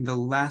 And in the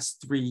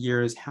last 3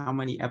 years, how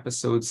many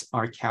episodes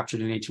are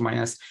captured in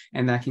HMIS?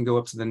 And that can go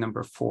up to the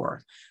number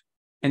 4.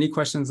 Any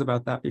questions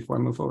about that before I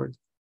move forward?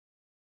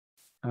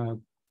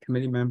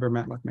 Committee member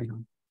Matlock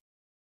Mahon.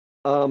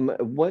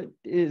 What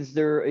is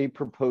there a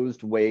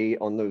proposed way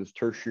on those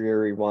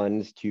tertiary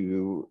ones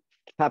to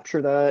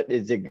capture that?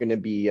 Is it going to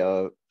be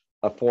a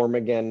form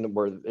again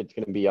where it's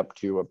going to be up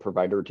to a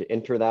provider to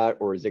enter that,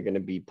 or is it going to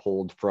be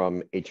pulled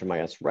from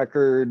HMIS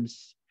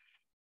records?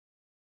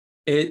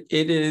 It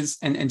is,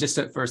 and just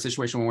for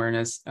situational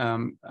awareness,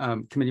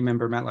 committee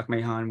member Matlock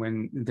Mahon,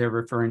 when they're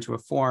referring to a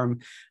form,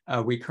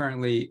 we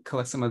currently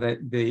collect some of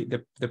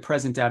the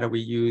present data we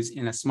use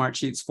in a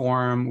Smartsheets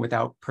form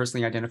without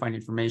personally identifying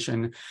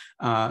information.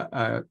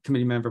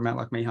 Committee member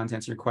Matlock Mahon, to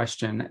answer your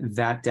question,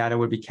 that data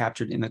would be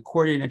captured in the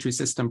Coordinated Entry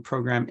System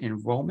program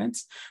enrollment,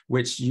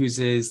 which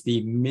uses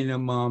the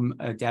minimum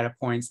data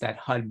points that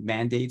HUD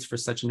mandates for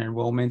such an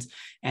enrollment.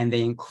 And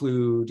they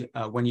include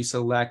when you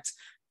select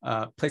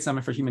place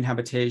number for human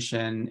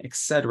habitation, et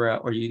cetera,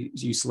 or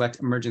you select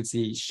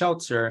emergency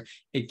shelter,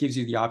 it gives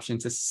you the option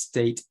to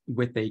state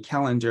with a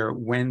calendar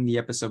when the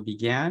episode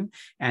began,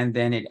 and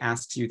then it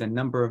asks you the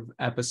number of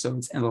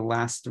episodes in the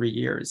last 3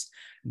 years.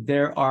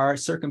 There are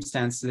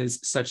circumstances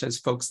such as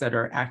folks that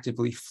are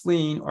actively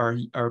fleeing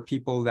or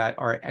people that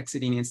are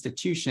exiting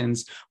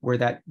institutions where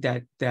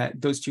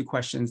those two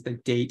questions, the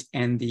date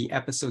and the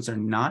episodes, are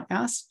not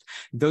asked.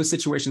 Those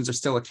situations are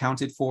still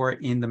accounted for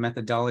in the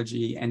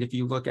methodology. And if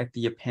you look at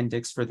the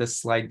appendix for the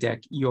slide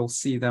deck, you'll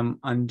see them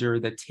under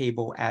the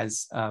table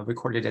as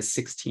recorded as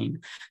 16.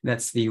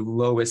 That's the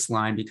lowest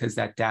line because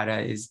that data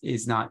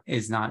is not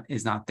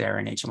there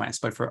in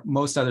HMIS. But for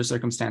most other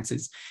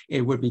circumstances,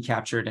 it would be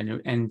captured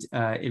and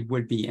it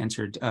would be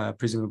entered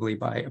presumably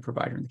by a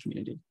provider in the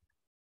community.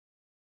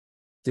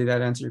 Did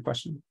that answer your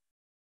question?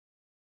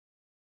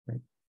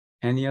 Right.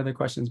 Any other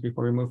questions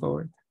before we move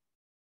forward?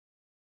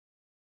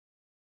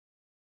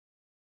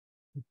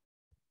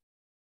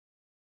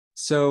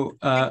 So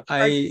I'm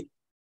ahead.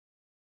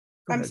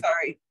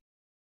 sorry.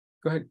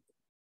 Go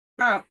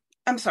ahead.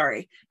 I'm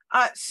sorry.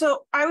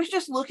 So I was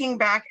just looking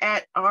back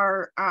at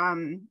our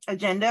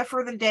agenda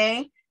for the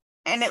day,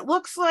 and it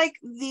looks like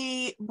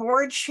the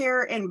board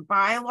chair and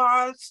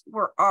bylaws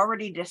were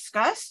already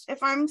discussed,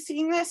 if I'm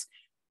seeing this,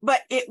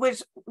 but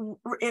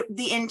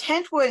the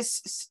intent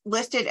was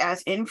listed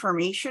as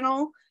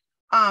informational.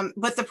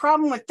 But the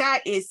problem with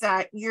that is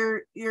that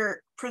you're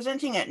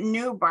presenting at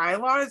new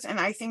bylaws, and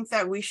I think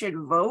that we should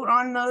vote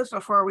on those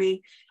before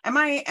we. Am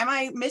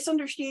I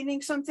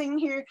misunderstanding something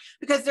here?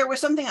 Because there was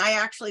something I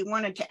actually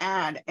wanted to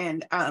add,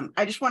 and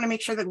I just want to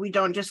make sure that we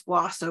don't just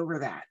gloss over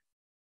that.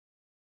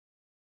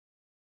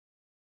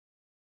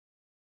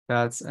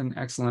 That's an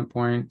excellent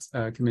point,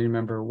 Committee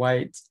Member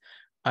White.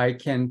 I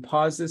can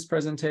pause this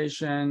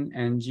presentation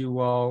and you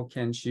all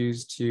can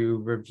choose to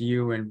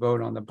review and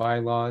vote on the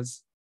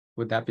bylaws.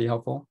 Would that be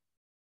helpful?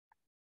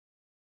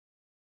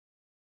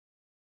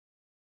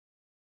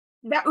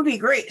 That would be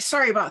great.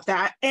 Sorry about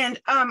that. And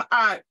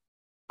I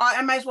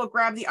might as well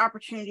grab the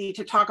opportunity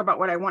to talk about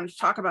what I wanted to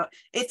talk about.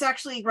 It's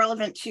actually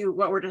relevant to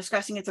what we're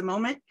discussing at the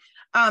moment.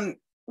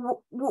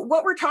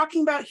 What we're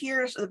talking about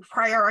here is the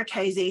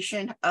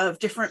prioritization of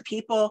different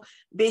people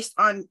based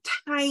on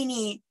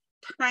tiny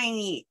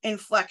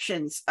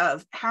inflections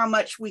of how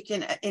much we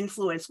can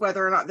influence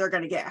whether or not they're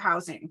going to get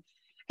housing.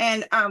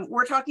 And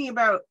we're talking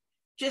about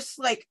just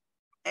like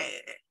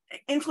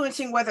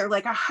influencing whether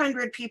like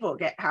 100 people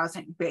get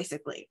housing,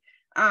 basically.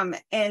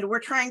 And we're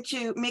trying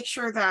to make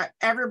sure that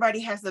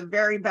everybody has the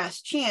very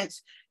best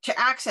chance to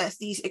access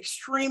these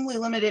extremely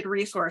limited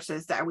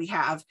resources that we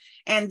have.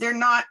 And they're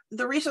not,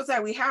 the resources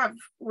that we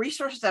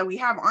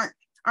have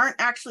aren't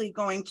actually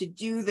going to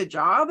do the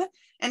job.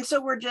 And so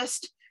we're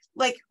just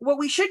like, what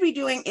we should be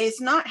doing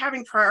is not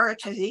having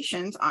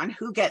prioritizations on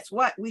who gets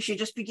what. We should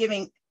just be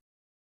giving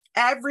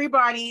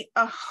everybody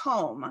a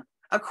home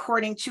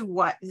according to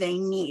what they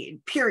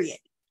need, period.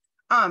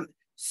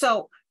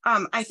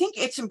 I think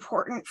it's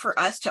important for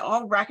us to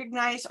all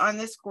recognize on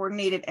this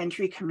coordinated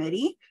entry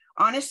committee,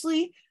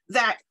 honestly,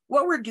 that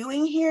what we're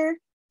doing here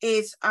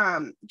is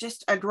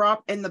just a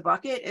drop in the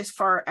bucket as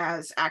far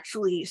as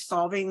actually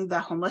solving the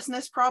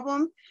homelessness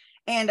problem.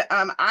 And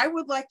I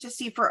would like to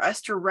see for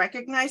us to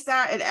recognize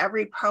that at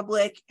every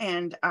public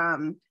and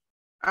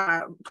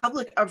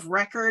public of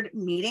record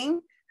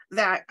meeting,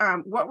 that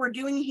what we're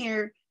doing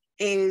here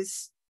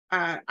is,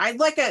 I'd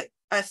like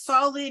a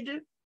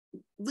solid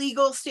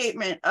legal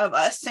statement of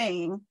us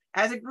saying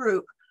as a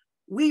group,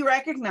 we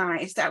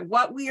recognize that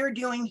what we are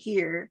doing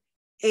here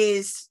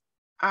is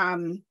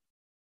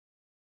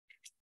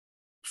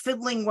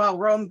fiddling while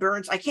Rome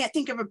burns. I can't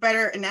think of a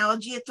better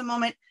analogy at the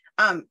moment.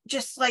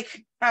 Just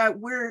like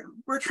we're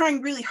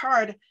trying really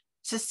hard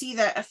to see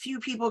that a few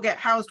people get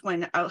housed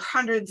when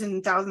hundreds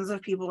and thousands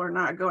of people are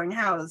not going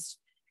housed.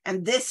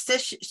 And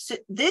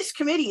this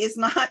committee is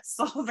not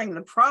solving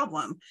the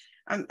problem.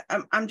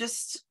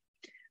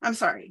 I'm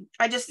sorry.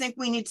 I just think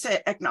we need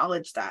to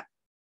acknowledge that.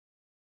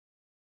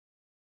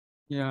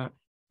 Yeah,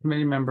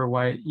 Committee Member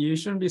White, you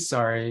shouldn't be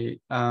sorry.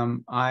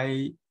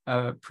 I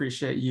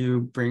appreciate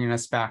you bringing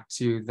us back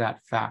to that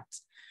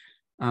fact.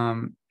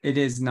 It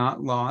is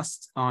not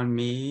lost on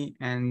me,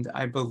 and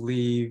I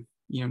believe,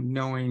 you know,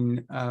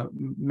 knowing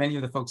many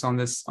of the folks on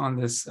this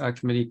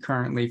committee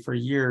currently for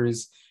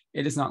years,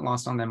 it is not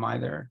lost on them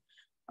either.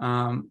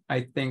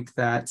 I think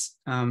that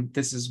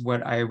this is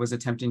what I was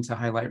attempting to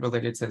highlight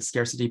related to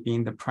scarcity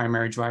being the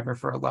primary driver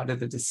for a lot of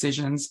the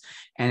decisions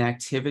and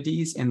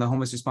activities in the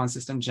homeless response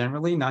system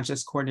generally, not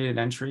just coordinated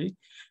entry.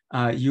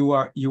 You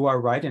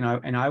are right,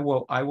 and I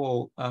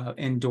will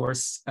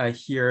endorse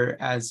here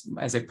as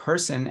a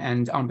person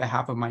and on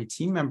behalf of my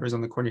team members on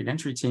the coordinated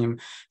entry team,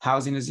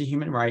 housing is a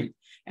human right.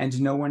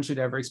 And no one should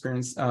ever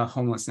experience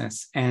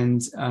homelessness.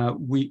 And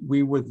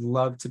we would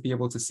love to be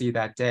able to see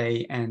that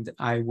day. And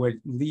I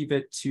would leave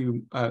it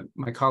to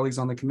my colleagues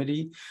on the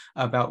committee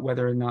about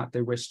whether or not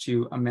they wish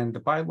to amend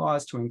the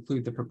bylaws to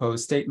include the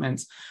proposed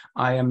statements.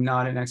 I am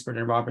not an expert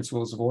in Robert's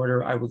Rules of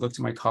Order. I would look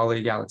to my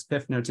colleague, Alex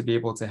Piffner, to be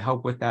able to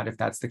help with that if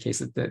that's the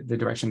case, of the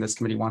direction this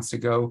committee wants to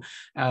go.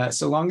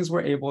 So long as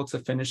we're able to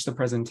finish the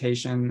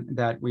presentation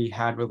that we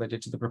had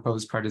related to the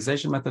proposed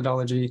prioritization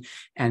methodology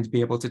and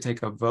be able to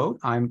take a vote,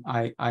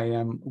 I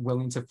am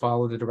willing to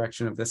follow the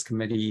direction of this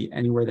committee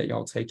anywhere that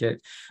y'all take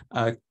it.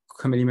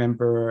 Committee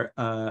Member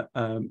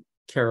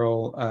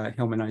Carol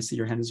Hillman, I see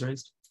your hand is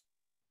raised.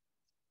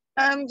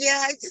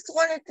 Yeah, I just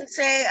wanted to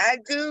say I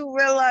do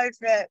realize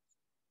that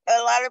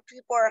a lot of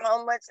people are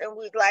homeless and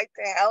we'd like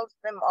to house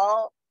them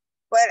all,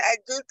 but I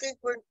do think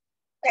we're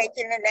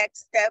taking the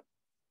next step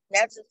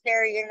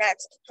necessary, and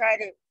that's to try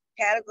to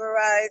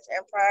categorize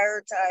and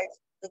prioritize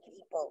the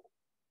people.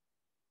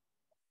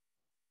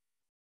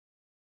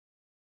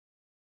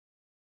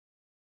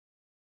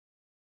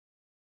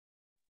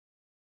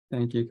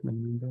 Thank you,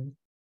 Committee Member.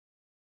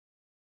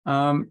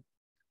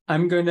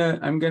 I'm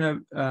gonna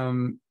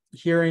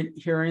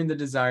hearing the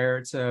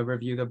desire to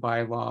review the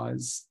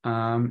bylaws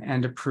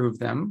and approve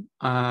them,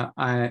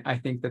 I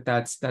think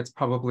that's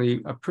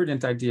probably a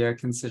prudent idea,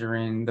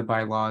 considering the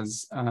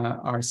bylaws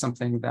are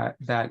something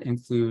that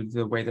include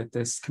the way that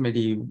this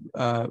committee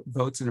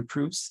votes and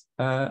approves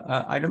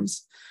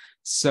items.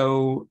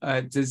 So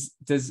does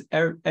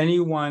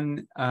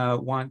anyone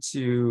want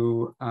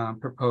to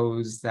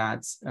propose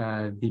that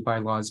the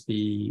bylaws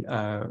be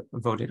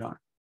voted on?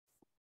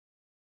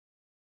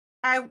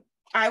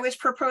 I was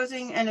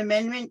proposing an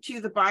amendment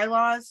to the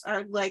bylaws.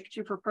 I'd like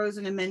to propose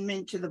an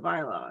amendment to the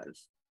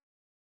bylaws.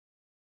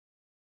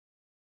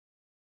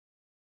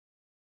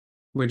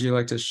 Would you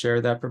like to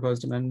share that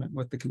proposed amendment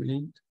with the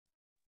committee?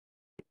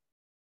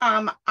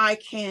 I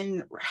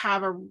can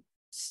have a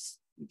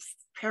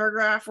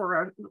paragraph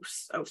or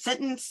a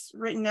sentence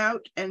written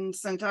out and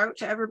sent out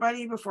to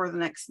everybody before the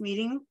next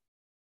meeting.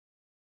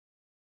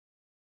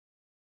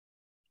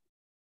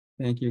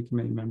 Thank you,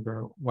 Committee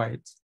Member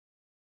White.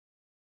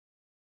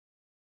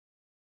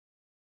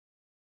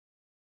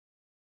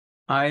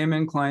 I am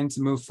inclined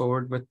to move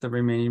forward with the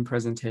remaining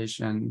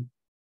presentation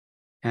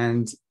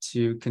and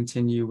to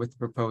continue with the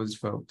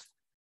proposed vote.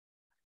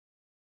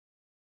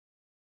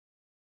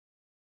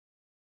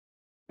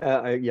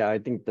 Yeah, I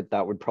think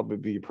that would probably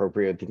be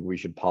appropriate. I think we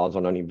should pause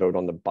on any vote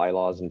on the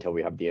bylaws until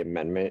we have the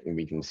amendment and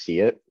we can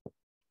see it.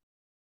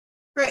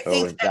 Great,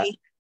 thanks, Betty.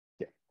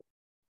 Yeah.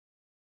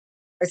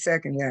 I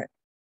second that.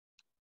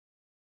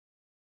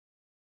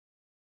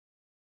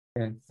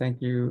 Okay,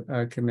 thank you,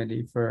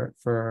 committee, for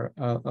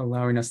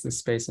allowing us the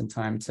space and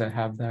time to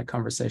have that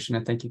conversation,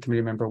 and thank you,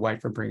 Committee Member White,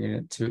 for bringing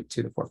it to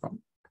the forefront.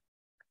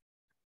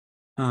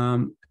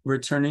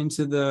 Returning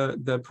to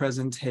the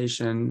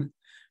presentation,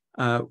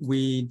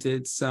 we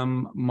did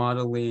some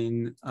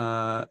modeling,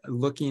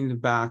 looking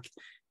back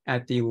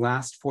at the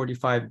last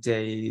 45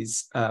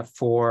 days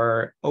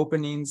for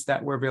openings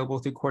that were available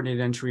through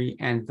coordinated entry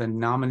and the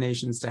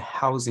nominations to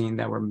housing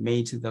that were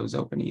made to those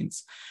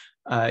openings.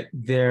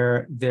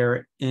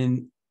 They're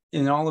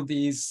in all of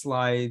these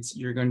slides,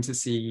 you're going to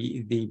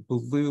see the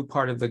blue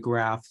part of the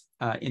graph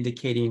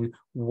indicating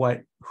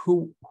what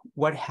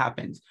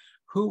happened.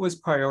 Who was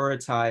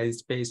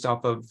prioritized based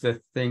off of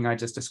the thing I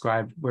just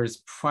described,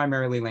 was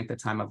primarily length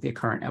of time of the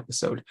current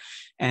episode.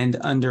 And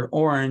under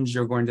orange,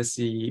 you're going to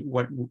see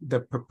what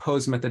the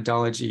proposed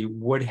methodology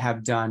would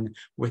have done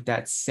with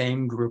that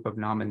same group of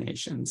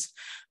nominations.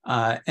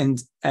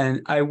 And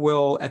I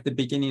will, at the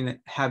beginning,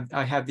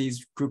 I have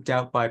these grouped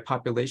out by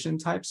population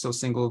type, so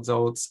single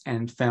adults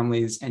and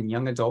families and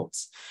young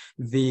adults.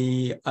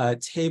 The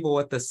table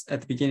at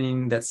the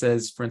beginning that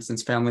says, for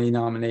instance, family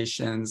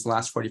nominations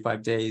last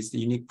 45 days, the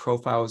unique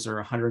profiles are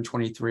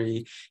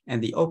 123,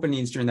 and the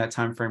openings during that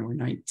time frame were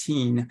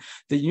 19.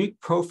 The unique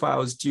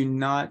profiles do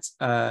not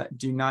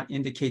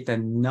indicate the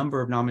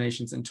number of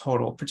nominations in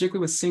total,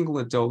 particularly with single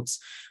adults.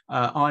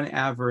 On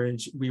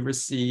average, we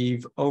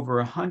receive over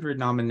 100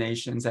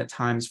 nominations at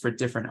times for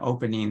different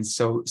openings.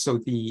 So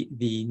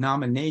the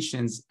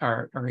nominations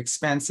are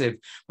expensive,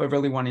 but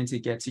really wanting to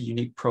get to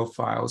unique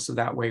profiles. So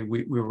that way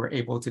we were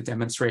able to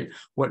demonstrate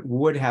what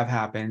would have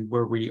happened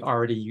were we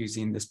already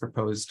using this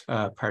proposed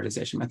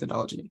prioritization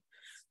methodology.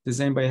 Does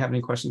anybody have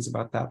any questions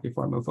about that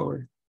before I move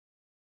forward?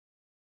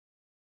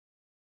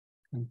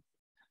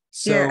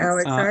 So, yeah,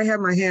 Alex, I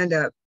have my hand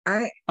up.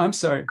 I'm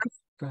sorry.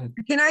 Go ahead.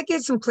 Can I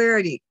get some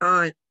clarity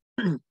on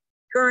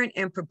current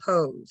and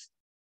proposed?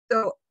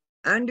 So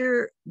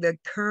under the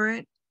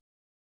current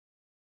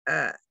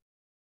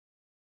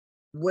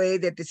way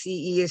that the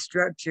CE is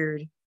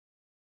structured,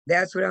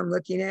 that's what I'm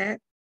looking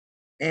at.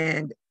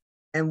 And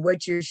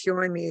what you're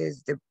showing me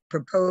is the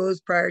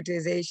proposed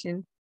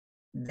prioritization.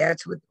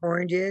 That's what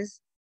orange is.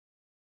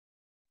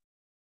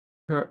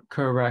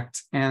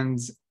 Correct. And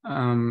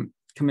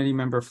Committee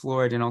Member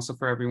Floyd, and also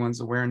for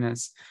everyone's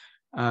awareness,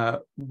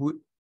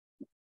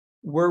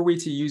 were we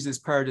to use this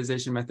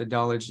prioritization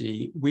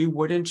methodology, we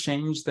wouldn't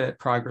change the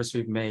progress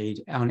we've made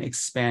on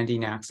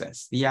expanding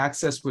access. The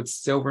access would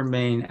still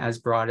remain as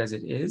broad as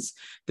it is.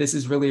 This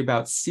is really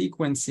about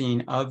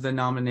sequencing of the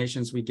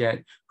nominations we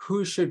get,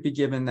 who should be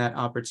given that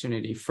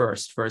opportunity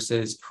first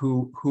versus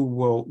who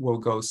will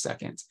go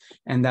second.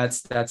 And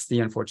that's the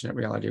unfortunate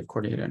reality of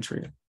coordinated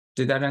entry.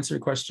 Did that answer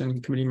your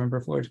question, Committee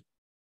Member Floyd?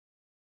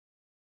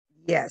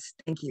 Yes,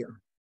 thank you.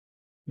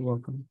 You're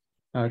welcome.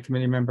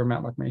 Committee Member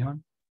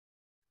Matlock-Mahon.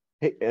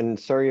 Hey, and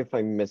sorry if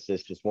I missed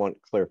this, just want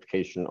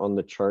clarification on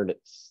the chart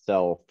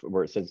itself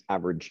where it says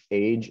average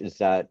age. Is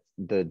that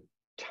the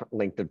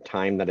length of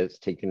time that it's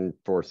taken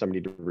for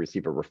somebody to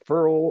receive a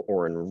referral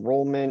or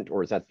enrollment,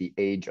 or is that the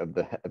age of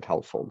the head of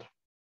household?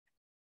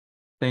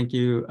 Thank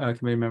you,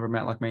 Committee Member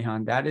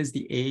Matlock-Mahon. That is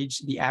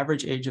the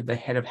average age of the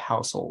head of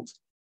household.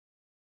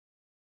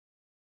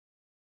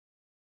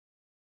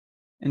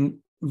 And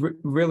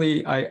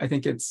really, I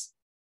think it's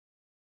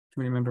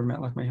Committee Member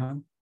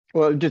Matlock-Mahon.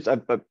 Well, just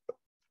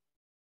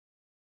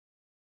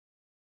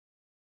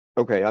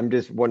okay, I'm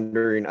just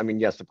wondering, I mean,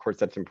 yes, of course,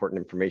 that's important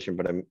information,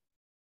 but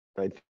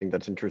I think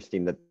that's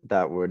interesting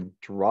that would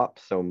drop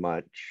so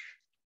much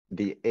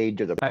the age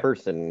of the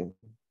person.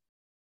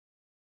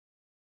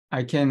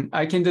 I can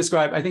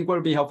describe. I think what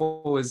would be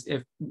helpful is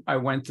if I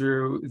went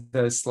through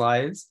the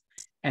slides,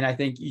 and I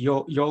think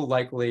you'll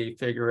likely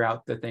figure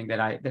out the thing that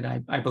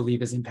I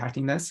believe is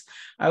impacting this.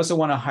 I also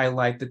want to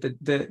highlight that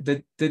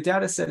the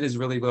data set is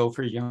really low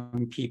for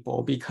young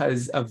people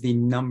because of the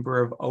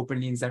number of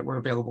openings that were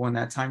available in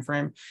that time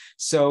frame.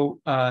 So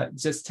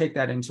just take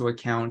that into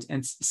account.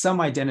 And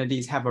some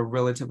identities have a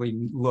relatively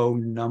low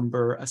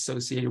number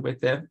associated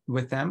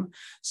with them.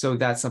 So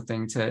that's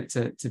something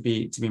to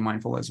be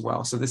mindful as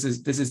well. So this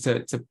is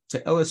to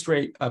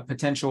illustrate a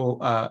potential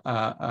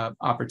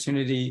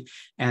opportunity,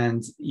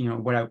 and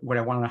what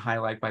I want to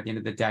highlight by the end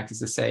of the deck is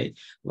to say,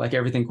 like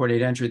everything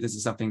coordinated entry, this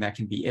is something that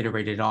can be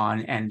iterated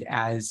on, and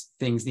as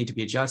things need to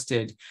be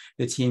adjusted,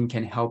 the team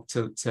can help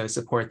to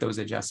support those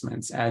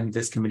adjustments, and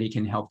this committee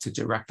can help to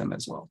direct them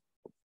as well.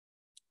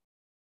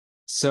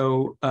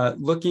 So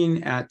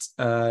looking at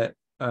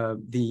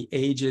the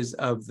ages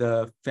of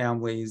the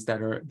families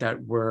that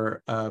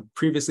were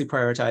previously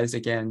prioritized,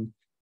 again,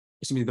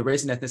 the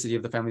race and ethnicity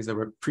of the families that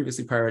were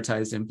previously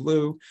prioritized in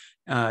blue,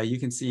 you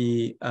can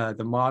see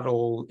the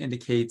model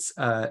indicates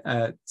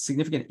a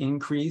significant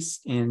increase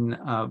in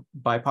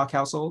BIPOC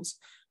households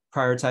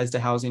prioritized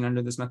to housing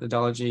under this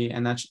methodology,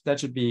 and that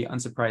should be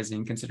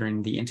unsurprising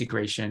considering the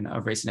integration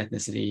of race and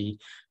ethnicity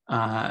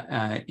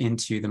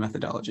into the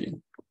methodology.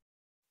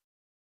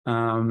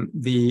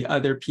 The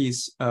other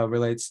piece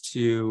relates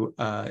to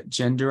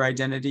gender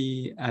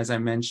identity. As I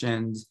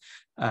mentioned,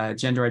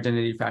 gender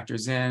identity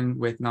factors in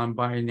with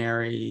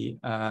non-binary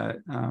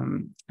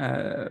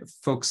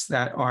folks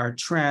that are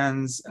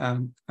trans,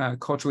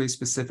 culturally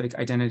specific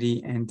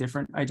identity and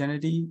different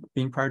identity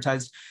being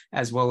prioritized,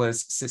 as well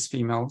as cis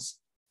females.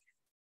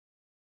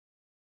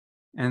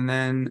 And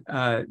then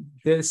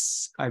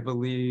this, I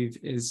believe,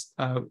 is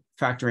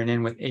factoring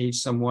in with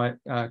age somewhat,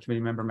 committee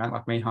member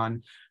Matlock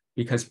Mahon.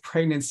 Because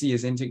pregnancy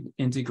is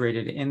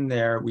integrated in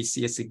there, we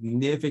see a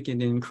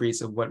significant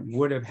increase of what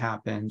would have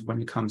happened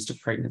when it comes to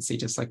pregnancy,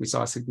 just like we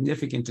saw a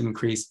significant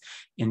increase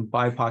in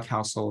BIPOC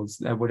households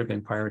that would have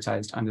been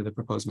prioritized under the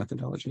proposed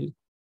methodology.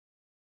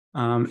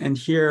 And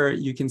here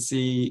you can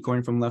see,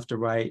 going from left to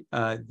right,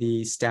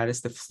 the status,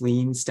 the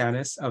fleeing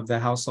status of the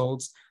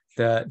households.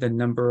 The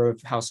number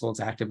of households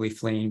actively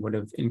fleeing would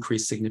have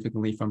increased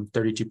significantly from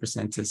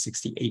 32% to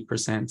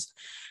 68%.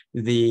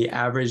 The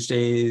average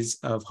days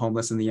of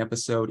homeless in the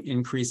episode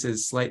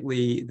increases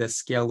slightly. The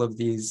scale of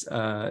these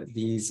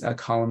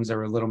columns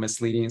are a little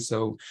misleading.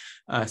 So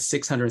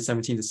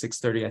 617 to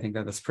 630, I think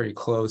that's pretty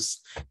close.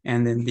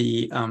 And then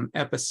the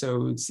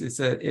episodes,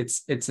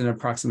 it's an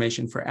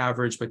approximation for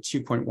average, but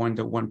 2.1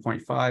 to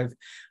 1.5.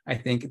 I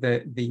think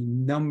that the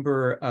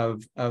number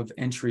of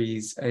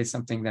entries is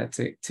something that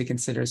to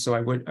consider. So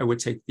I would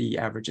take the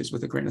averages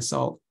with a grain of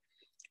salt.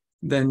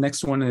 The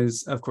next one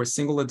is, of course,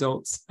 single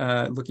adults.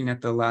 Looking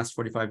at the last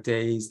 45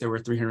 days, there were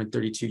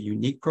 332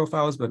 unique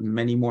profiles, but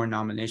many more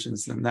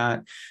nominations than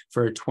that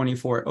for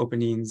 24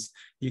 openings.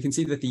 You can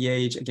see that the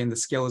age, again, the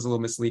scale is a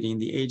little misleading.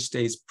 The age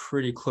stays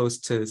pretty close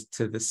to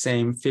the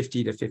same,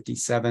 50 to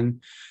 57.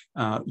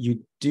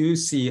 You do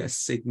see a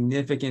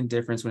significant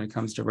difference when it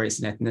comes to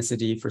race and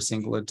ethnicity for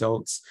single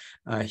adults.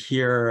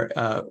 Here,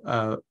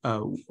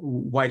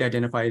 white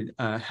identified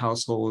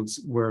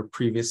households were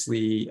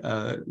previously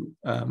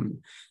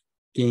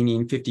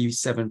gaining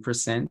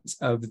 57%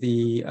 of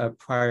the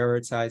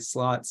prioritized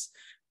slots.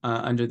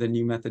 Under the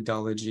new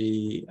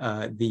methodology,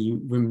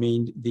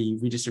 the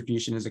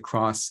redistribution is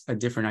across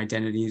different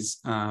identities.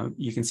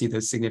 You can see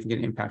the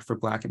significant impact for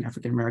Black and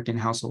African American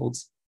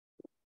households.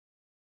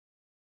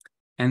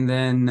 And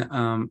then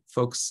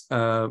folks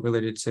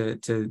related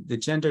to the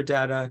gender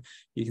data,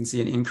 you can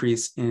see an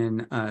increase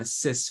in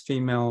cis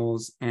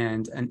females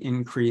and an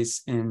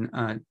increase in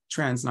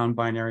trans,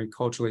 non-binary,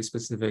 culturally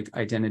specific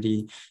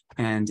identity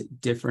and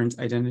different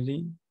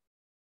identity.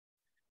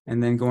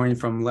 And then going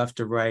from left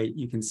to right,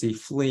 you can see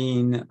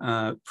fleeing.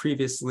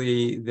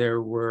 Previously,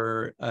 there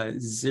were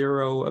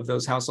 0 of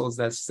those households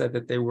that said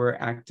that they were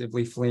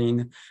actively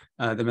fleeing.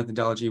 The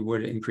methodology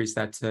would increase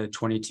that to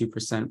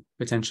 22%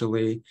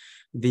 potentially.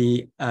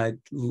 The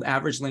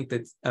average length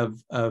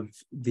of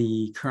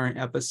the current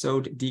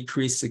episode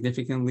decreased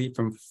significantly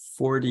from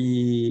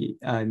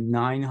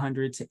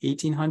 4,900 to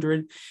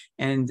 1,800.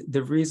 And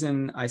the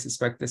reason I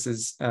suspect this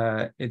is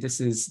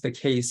the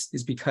case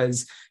is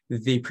because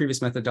the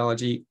previous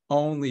methodology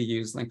only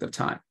used length of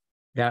time.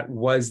 That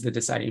was the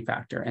deciding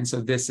factor. And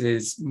so this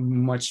is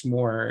much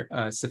more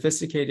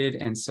sophisticated.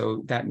 And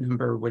so that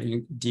number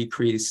would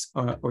decrease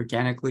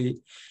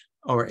organically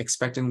or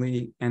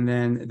expectantly. And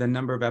then the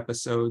number of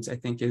episodes, I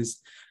think,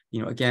 is,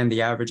 again,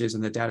 the averages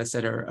in the data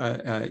set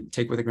are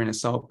take with a grain of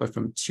salt, but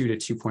from 2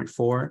 to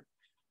 2.4.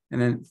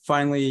 And then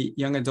finally,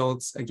 young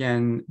adults,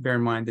 again, bear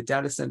in mind the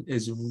data set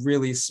is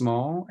really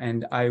small,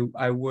 and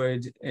I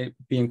would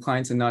be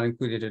inclined to not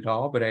include it at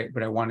all, but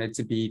I wanted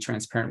to be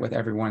transparent with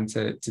everyone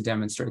to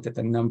demonstrate that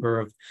the number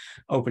of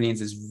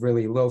openings is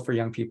really low for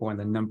young people, and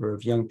the number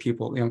of young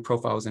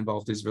profiles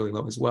involved is really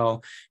low as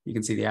well. You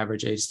can see the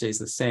average age stays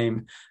the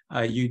same.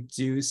 you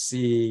do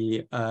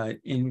see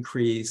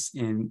increase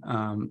in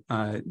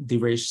the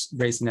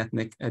race and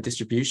ethnic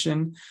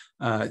distribution,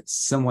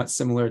 somewhat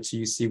similar to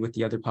you see with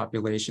the other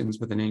populations,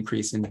 with an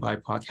increase in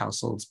BIPOC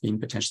households being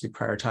potentially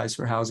prioritized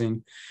for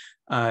housing.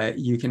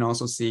 You can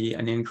also see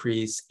an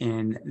increase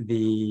in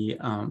the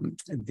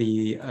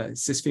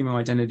cis female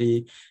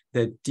identity.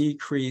 The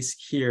decrease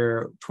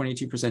here,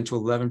 22% to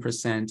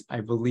 11%,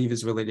 I believe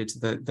is related to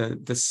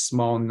the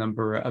small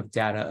number of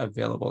data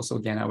available. So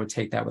again, I would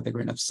take that with a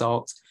grain of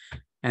salt.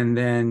 And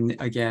then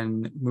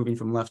again, moving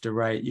from left to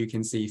right, you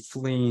can see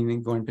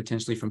fleeing going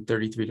potentially from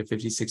 33 to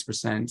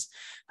 56%.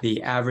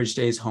 The average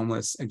days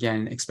homeless,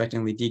 again,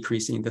 expectantly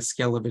decreasing. The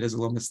scale of it is a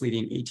little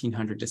misleading,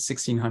 1,800 to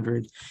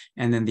 1,600.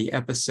 And then the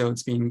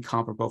episodes being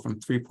comparable from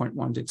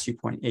 3.1 to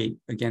 2.8.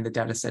 Again, the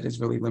data set is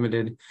really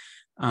limited.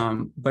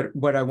 But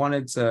what I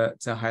wanted to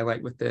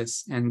highlight with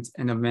this and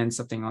amend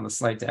something on the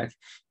slide deck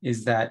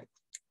is that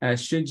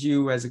should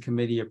you as a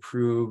committee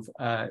approve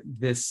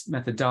this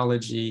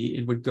methodology,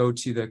 it would go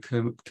to the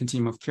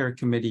Continuum of Care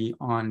Committee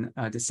on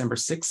December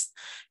 6th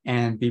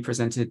and be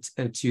presented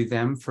to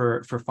them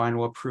for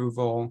final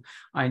approval.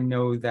 I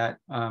know that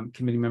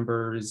committee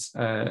members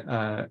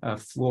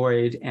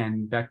Floyd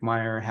and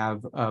Beckmeyer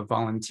have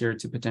volunteered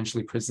to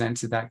potentially present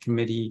to that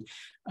committee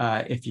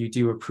if you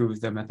do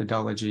approve the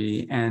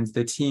methodology, and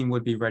the team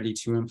would be ready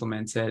to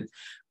implement it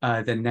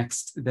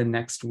the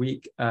next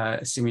week,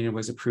 assuming it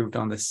was approved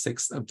on the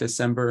 6th of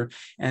December.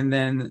 And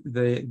then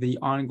the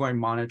ongoing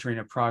monitoring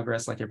of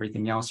progress, like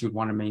everything else, you would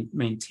want to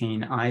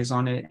maintain eyes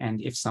on it.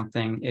 And if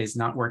something is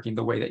not working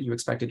the way that you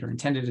expected or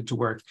intended it to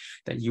work,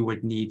 that you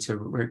would need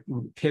to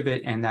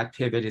pivot. And that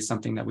pivot is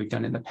something that we've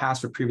done in the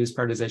past for previous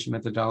prioritization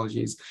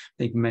methodologies. I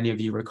think many of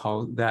you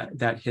recall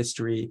that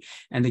history.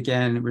 And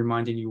again,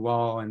 reminding you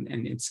all, and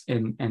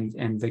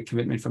the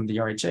commitment from the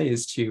RHA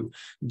is to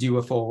do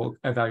a full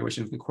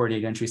evaluation of the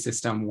coordinated entry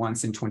system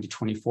once in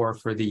 2024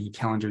 for the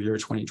calendar year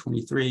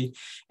 2023,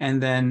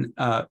 and then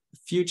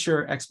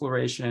future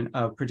exploration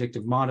of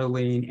predictive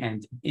modeling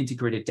and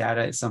integrated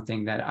data is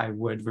something that I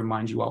would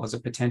remind you all as a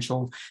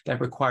potential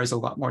that requires a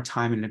lot more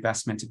time and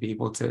investment to be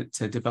able to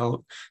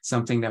develop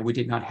something that we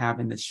did not have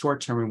in the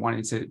short term. We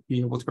wanted to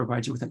be able to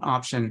provide you with an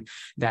option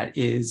that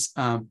is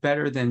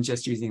better than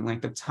just using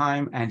length of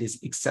time and is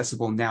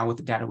accessible now with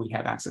the data we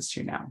have access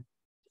to now.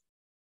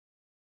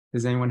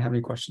 Does anyone have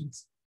any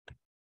questions?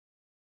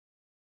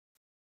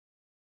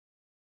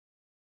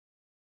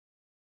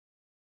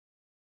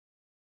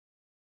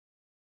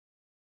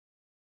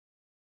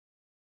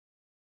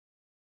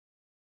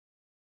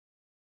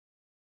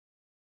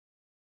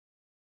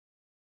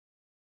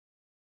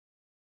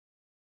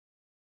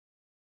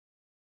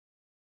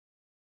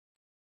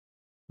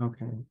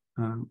 Okay,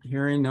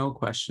 hearing no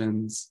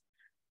questions.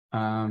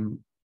 Committee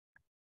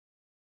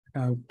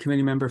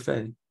member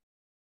Fay.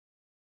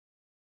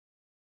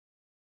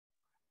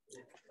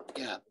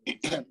 Yeah,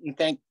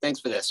 thanks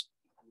for this.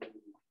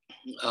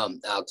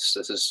 Alex,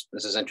 this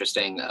is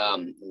interesting.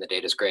 And the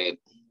data is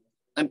great.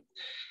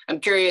 I'm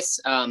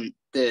curious,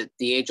 the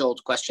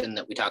age-old question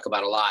that we talk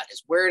about a lot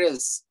is, where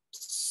does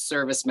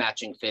service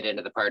matching fit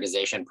into the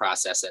prioritization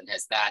process? And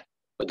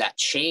would that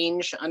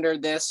change under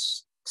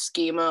this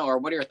schema, or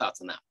what are your thoughts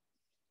on that?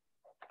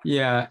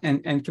 Yeah,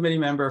 and committee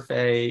member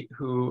Fay,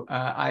 who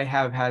I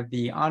have had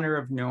the honor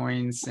of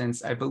knowing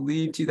since I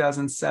believe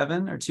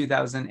 2007 or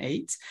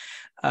 2008,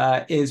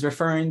 is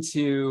referring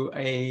to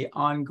an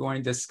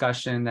ongoing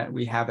discussion that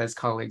we have as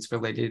colleagues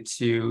related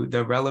to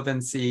the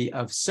relevancy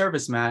of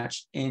service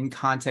match in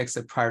context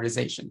of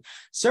prioritization.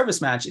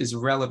 Service match is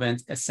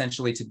relevant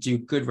essentially to do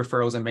good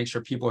referrals and make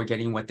sure people are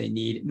getting what they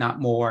need, not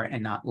more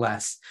and not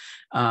less.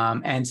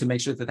 And to make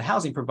sure that the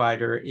housing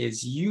provider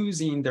is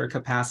using their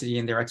capacity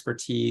and their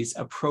expertise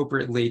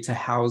appropriately to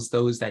house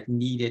those that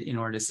need it in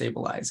order to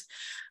stabilize.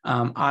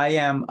 I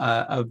am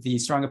of the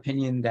strong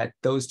opinion that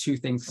those two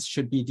things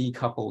should be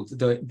decoupled,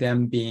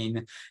 them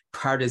being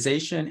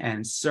prioritization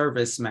and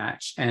service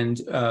match. And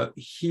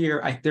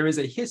here there is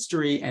a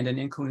history and an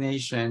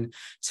inclination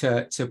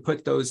to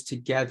put those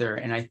together.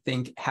 And I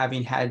think,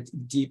 having had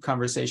deep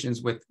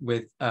conversations with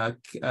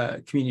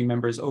community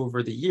members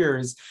over the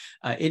years,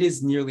 it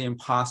is nearly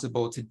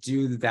impossible to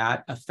do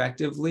that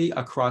effectively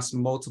across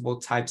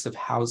multiple types of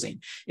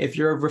housing. If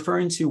you're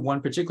referring to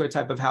one particular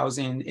type of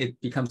housing, it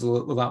becomes a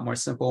lot more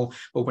simple.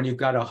 But when you've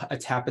got a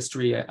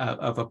tapestry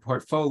of a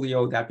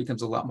portfolio, that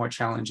becomes a lot more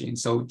challenging.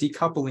 So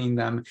decoupling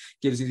them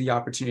gives you the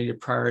opportunity to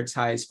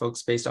prioritize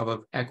folks based off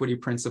of equity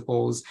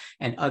principles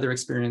and other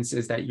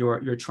experiences that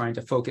you're trying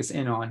to focus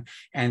in on,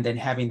 and then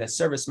having the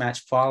service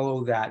match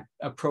follow that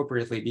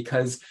appropriately,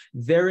 because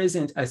there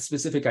isn't a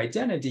specific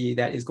identity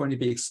that is going to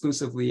be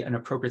exclusively an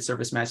appropriate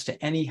service match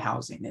to any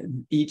housing.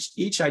 And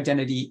each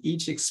identity,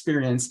 each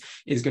experience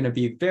is going to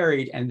be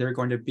varied, and there are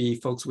going to be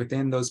folks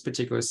within those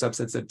particular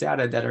subsets of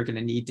data that are going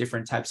to need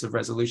different types of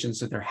resolutions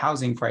to their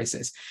housing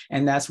crisis.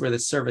 And that's where the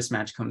service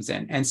match comes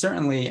in. And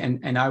certainly,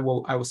 and I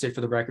will state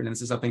for the record, and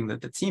this is something that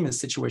the team is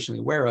situationally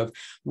aware of,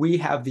 we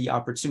have the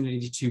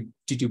opportunity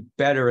to to do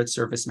better at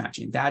service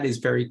matching. That is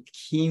very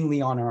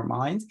keenly on our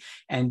mind.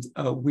 And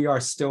we are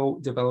still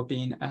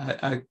developing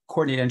a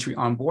coordinated entry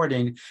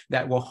onboarding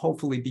that will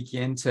hopefully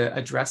begin to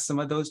address some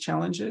of those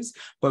challenges.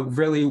 But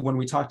really, when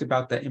we talked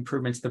about the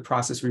improvements to the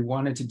process, we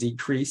wanted to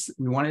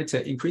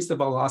increase the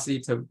velocity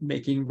to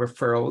making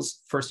referrals,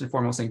 first and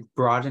foremost, and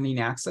broadening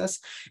access,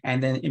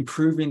 and then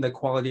improving the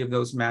quality of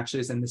those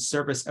matches and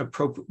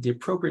the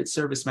appropriate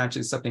service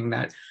matches, something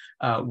that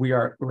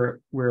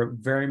we're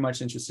very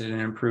much interested in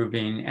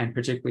improving. And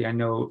particularly, I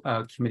know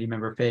Committee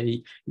Member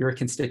Fay, your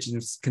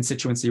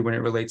constituency when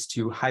it relates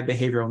to high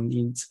behavioral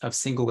needs of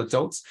single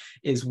adults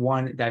is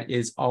one that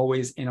is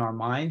always in our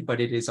mind, but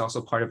it is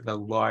also part of the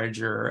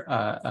larger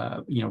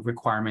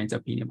requirement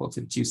of being able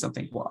to do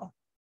something well.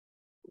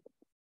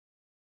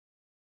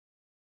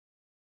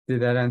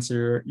 Did that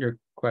answer your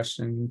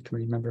question,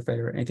 Committee Member Fay,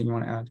 or anything you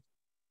want to add?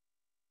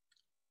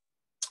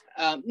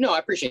 No, I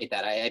appreciate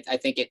that. I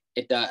think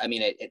it does. I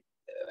mean,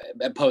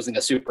 I'm posing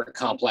a super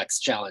complex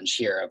challenge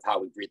here of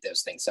how we read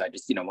those things. So I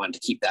just wanted to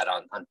keep that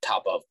on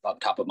top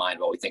of mind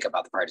while we think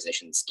about the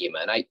prioritization schema.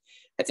 And I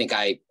think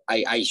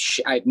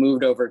I've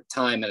moved over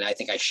time, and I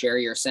think I share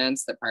your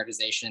sense that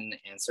prioritization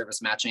and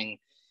service matching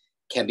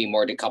can be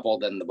more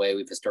decoupled than the way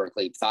we've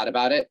historically thought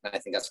about it. And I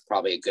think that's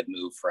probably a good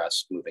move for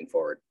us moving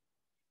forward.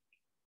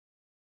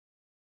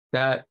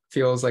 That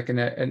feels like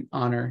an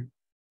honor.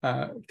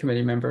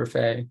 Committee Member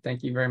Fay,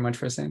 thank you very much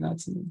for saying that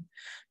to me.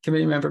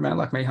 Committee Member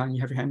Matlock Mahon,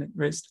 you have your hand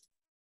raised.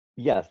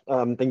 Yes,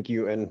 thank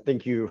you. And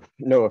thank you,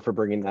 Noah, for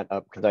bringing that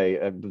up, because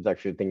I was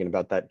actually thinking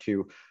about that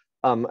too.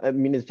 I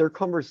mean, is there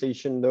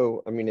conversation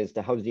though, I mean, is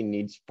the housing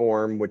needs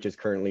form, which is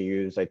currently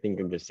used, I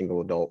think, in just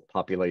single adult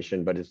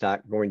population, but is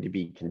that going to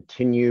be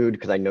continued?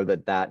 Because I know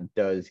that that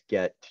does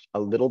get a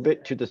little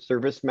bit to the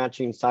service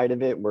matching side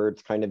of it, where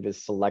it's kind of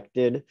is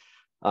selected.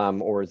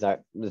 Or is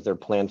there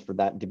plans for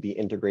that to be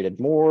integrated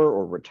more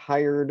or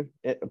retired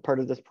as part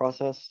of this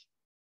process?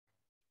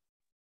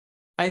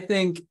 I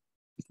think,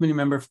 Committee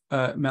Member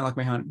Matlock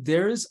Mahon,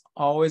 there is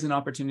always an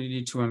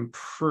opportunity to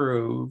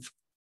improve,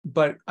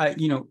 but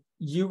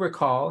you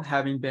recall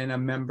having been a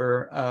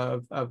member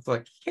of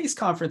like case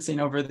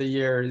conferencing over the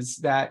years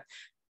that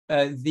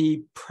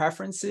the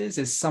preferences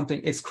is something,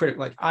 it's critical.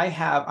 Like I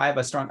have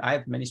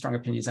many strong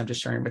opinions. I'm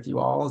just sharing with you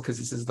all because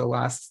this is the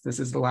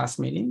last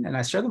meeting, and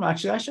I share them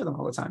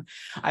all the time.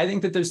 I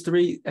think that there's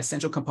three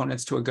essential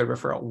components to a good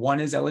referral. One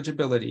is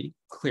eligibility,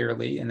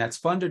 clearly, and that's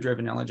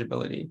funder-driven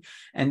eligibility.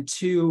 And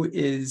two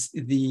is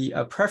the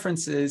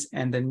preferences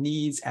and the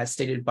needs as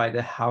stated by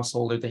the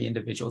household or the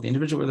individual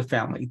or the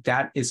family.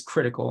 That is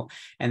critical.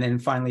 And then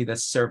finally, the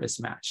service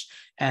match.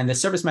 And the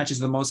service match is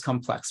the most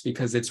complex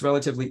because it's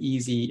relatively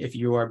easy if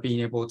you are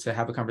being able to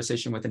have a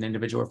conversation with an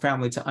individual or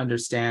family to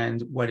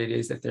understand what it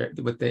is that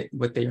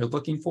what they are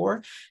looking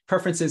for.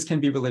 Preferences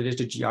can be related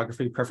to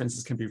geography.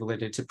 Preferences can be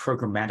related to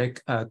programmatic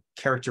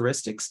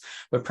characteristics,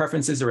 but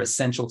preferences are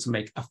essential to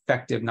make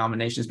effective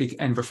nominations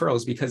and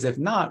referrals, because if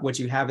not, what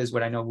you have is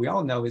what I know we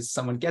all know is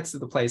someone gets to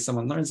the place,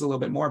 someone learns a little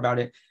bit more about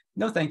it.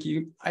 No, thank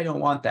you. I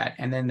don't want that.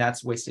 And then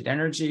that's wasted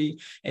energy.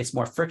 It's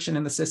more friction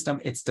in the system.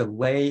 It's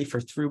delay for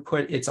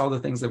throughput. It's all the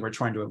things that we're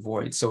trying to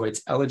avoid. So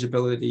it's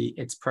eligibility,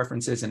 it's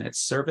preferences, and it's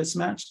service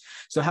matched.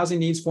 So housing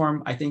needs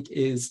form, I think,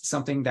 is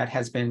something that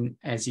has been,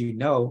 as you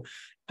know,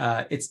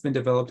 it's been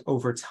developed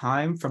over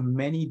time from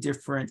many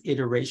different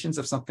iterations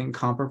of something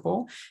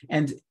comparable.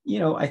 And,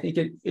 I think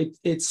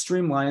it's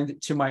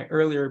streamlined to my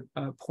earlier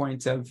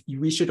point of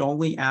we should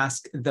only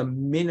ask the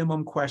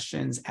minimum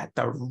questions at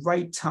the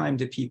right time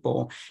to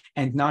people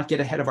and not get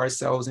ahead of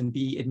ourselves and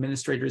be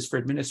administrators for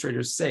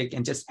administrators' sake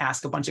and just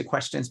ask a bunch of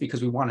questions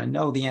because we want to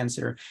know the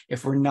answer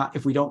if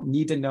we don't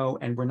need to know,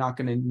 and we're not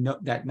going to know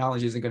that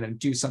knowledge isn't going to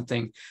do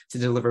something to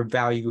deliver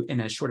value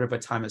in as short of a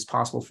time as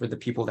possible for the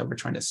people that we're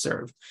trying to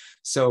serve.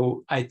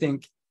 So I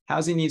think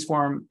housing needs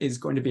form is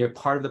going to be a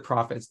part of the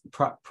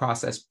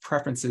process.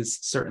 Preferences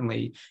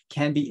certainly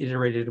can be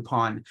iterated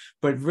upon,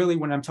 but really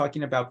when I'm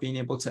talking about being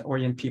able to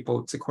orient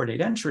people to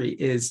coordinate entry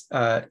is,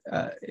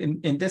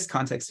 in this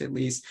context at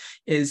least,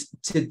 is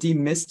to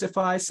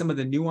demystify some of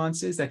the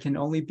nuances that can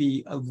only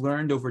be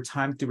learned over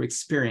time through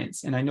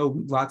experience. And I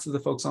know lots of the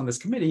folks on this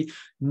committee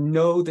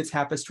know the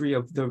tapestry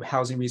of the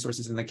housing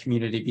resources in the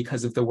community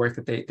because of the work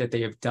that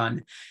they have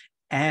done.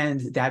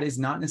 And that is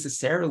not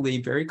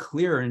necessarily very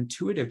clear or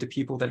intuitive to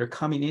people that are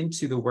coming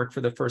into the work for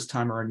the first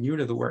time or are new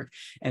to the work.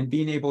 And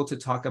being able to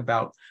talk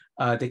about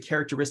the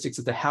characteristics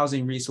of the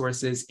housing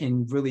resources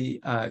in really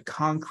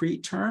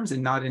concrete terms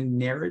and not in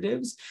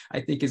narratives,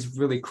 I think is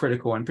really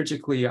critical. And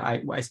particularly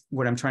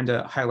what I'm trying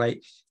to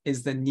highlight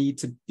is the need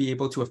to be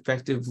able to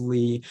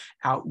effectively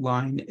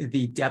outline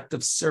the depth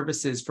of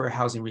services for a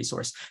housing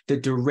resource, the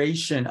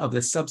duration of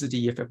the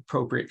subsidy, if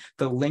appropriate,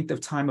 the length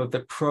of time of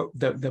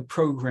the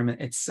program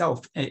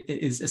itself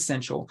is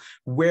essential,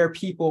 where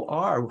people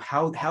are,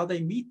 how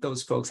they meet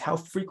those folks, how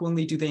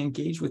frequently do they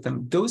engage with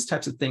them. Those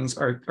types of things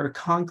are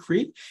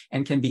concrete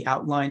and can be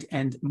outlined.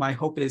 And my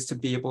hope is to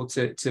be able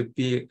to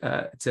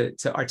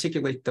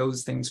articulate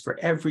those things for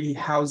every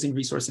housing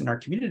resource in our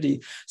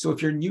community. So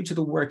if you're new to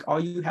the work, all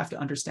you have to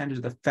understand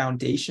understand the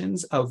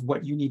foundations of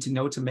what you need to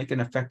know to make an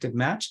effective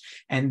match,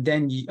 and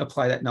then you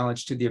apply that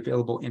knowledge to the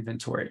available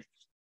inventory.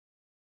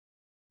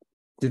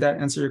 Did that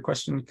answer your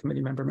question,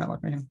 Committee Member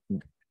Matlock?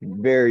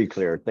 Very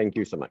clear. Thank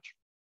you so much.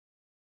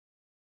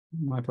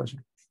 My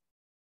pleasure.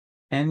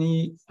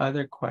 Any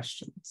other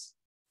questions?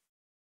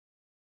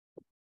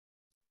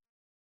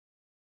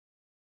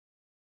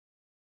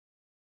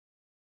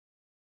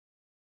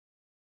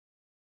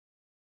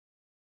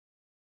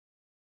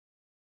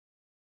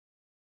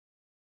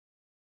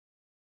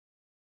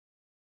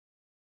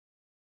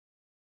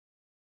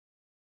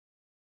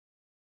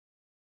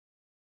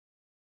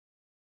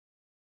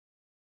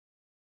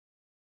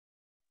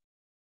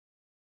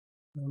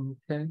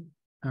 Okay.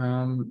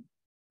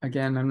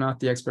 Again, I'm not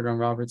the expert on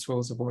Robert's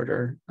Rules of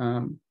Order,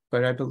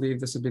 but I believe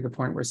this would be the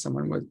point where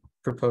someone would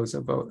propose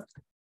a vote.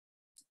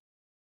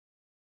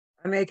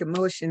 I make a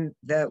motion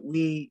that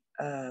we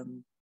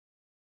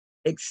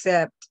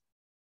accept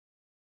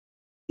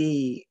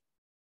the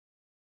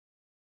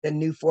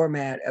new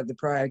format of the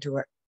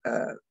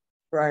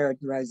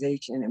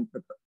prioritization and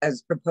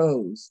as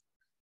proposed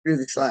through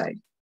the slide.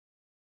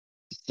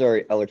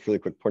 Sorry, Alex, really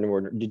quick point of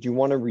order. Did you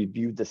want to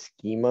review the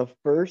schema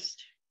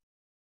first?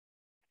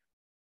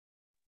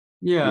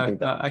 Yeah,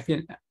 I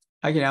can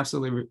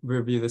absolutely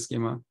review the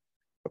schema.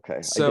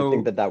 Okay, So, I just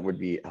think that that would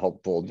be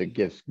helpful to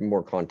give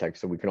more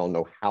context so we can all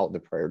know how the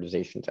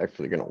prioritization is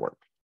actually going to work.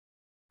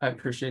 I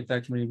appreciate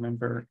that, Committee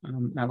Member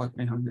Matlock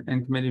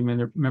and Committee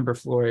Member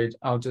Floyd.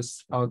 I'll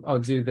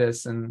do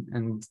this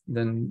and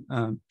then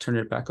turn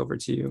it back over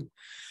to you.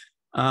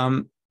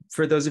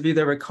 For those of you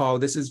that recall,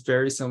 this is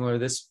very similar.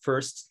 This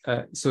first,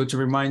 so to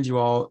remind you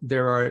all,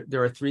 there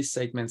are three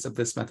segments of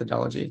this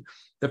methodology.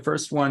 The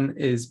first one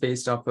is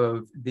based off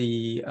of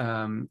the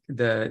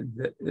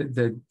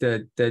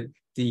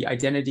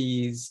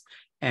identities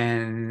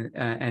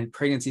and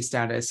pregnancy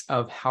status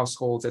of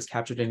households as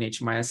captured in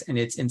HMIS, and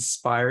it's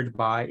inspired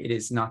by, it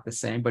is not the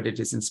same, but it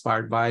is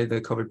inspired by the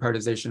COVID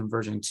prioritization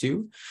version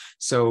 2.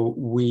 So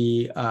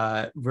we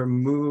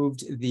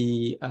removed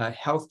the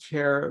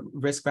healthcare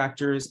risk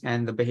factors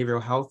and the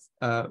behavioral health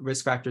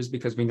risk factors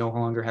because we no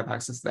longer have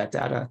access to that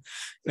data.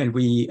 And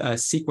we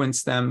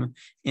sequenced them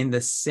in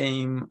the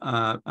same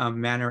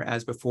manner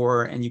as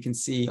before. And you can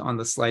see on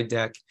the slide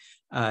deck,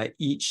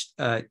 each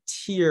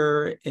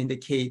tier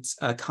indicates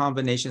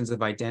combinations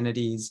of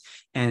identities,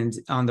 and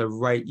on the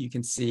right you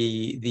can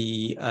see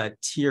the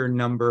tier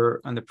number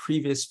on the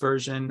previous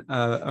version,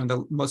 on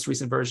the most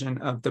recent version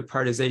of the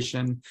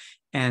prioritization,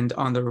 and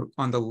on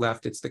the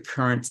left it's the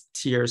current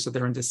tier. So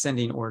they're in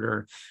descending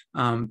order,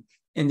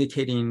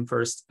 indicating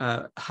first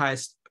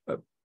highest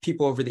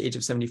people over the age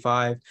of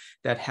 75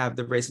 that have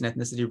the race and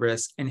ethnicity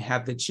risk and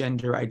have the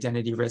gender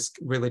identity risk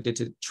related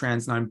to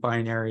trans,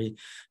 non-binary,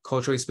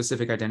 culturally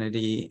specific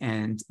identity,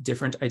 and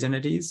different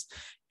identities.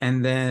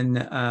 And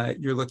then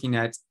you're looking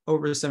at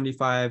over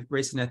 75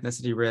 race and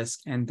ethnicity risk,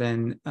 and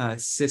then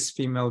cis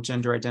female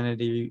gender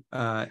identity,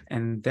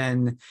 and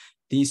then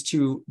these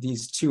two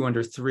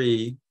under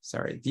three,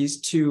 sorry,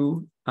 these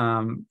two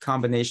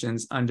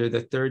combinations under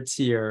the third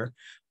tier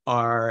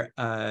are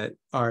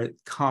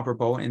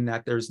comparable in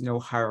that there's no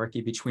hierarchy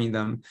between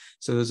them.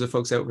 So those are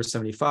folks that are over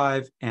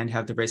 75 and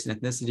have the race and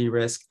ethnicity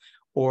risk,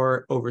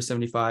 or over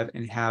 75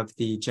 and have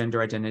the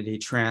gender identity,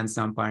 trans,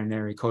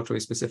 non-binary,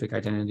 culturally specific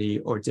identity,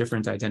 or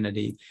different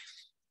identity.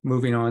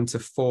 Moving on to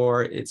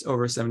 4, it's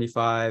over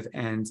 75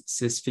 and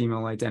cis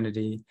female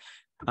identity.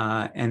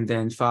 And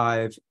then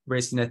 5,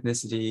 race and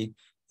ethnicity,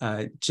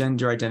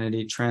 gender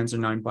identity, trans or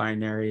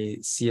non-binary,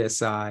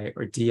 CSI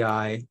or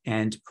DI,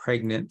 and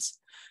pregnant.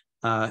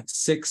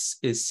 6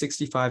 is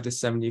 65 to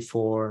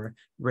 74,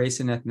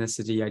 race and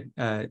ethnicity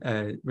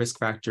risk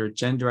factor,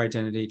 gender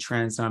identity,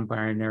 trans,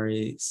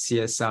 non-binary,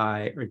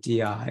 CSI or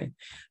DI.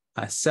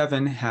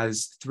 7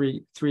 has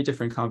three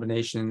different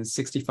combinations: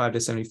 65 to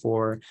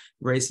 74,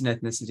 race and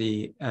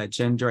ethnicity,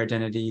 gender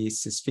identity,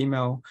 cis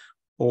female,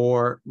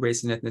 or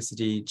race and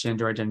ethnicity,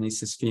 gender identity,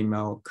 cis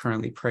female,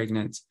 currently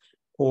pregnant,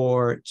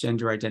 or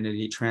gender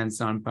identity, trans,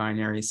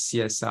 non-binary,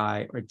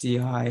 CSI or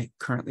DI,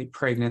 currently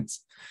pregnant.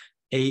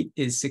 8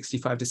 is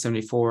 65 to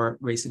 74,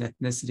 race and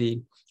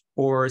ethnicity,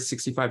 or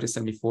 65 to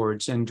 74,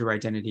 gender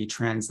identity,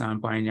 trans,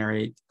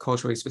 non-binary,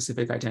 culturally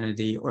specific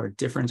identity, or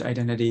different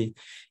identity.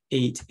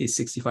 8 is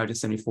 65 to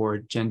 74,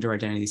 gender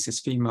identity, cis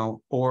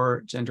female,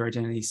 or gender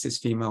identity, cis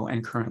female,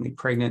 and currently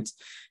pregnant.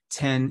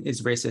 10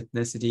 is race,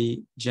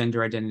 ethnicity,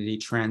 gender identity,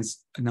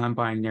 trans,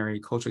 non-binary,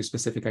 culturally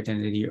specific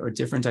identity, or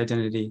different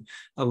identity.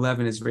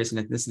 11 is race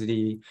and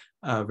ethnicity,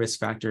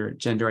 risk factor,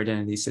 gender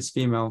identity, cis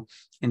female.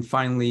 And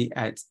finally,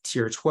 at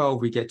tier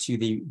 12, we get to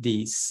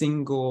the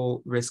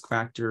single risk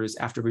factors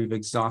after we've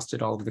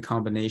exhausted all of the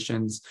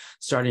combinations,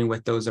 starting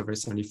with those over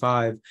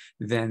 75,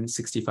 then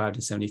 65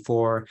 to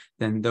 74,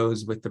 then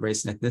those with the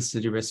race and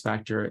ethnicity risk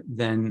factor,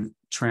 then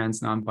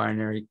trans,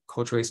 non-binary,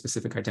 culturally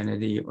specific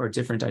identity, or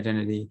different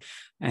identity,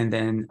 and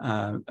then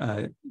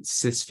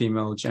cis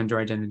female gender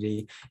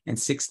identity. And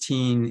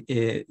 16,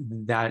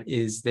 that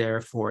is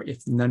there for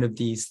if none of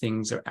these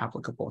things are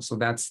applicable. So So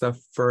that's the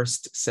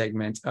first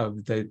segment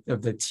of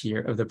the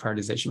tier of the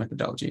prioritization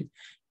methodology.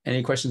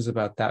 Any questions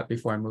about that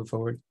before I move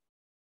forward?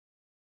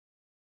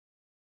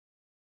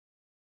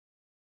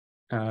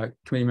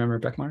 Committee member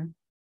Beckmeyer?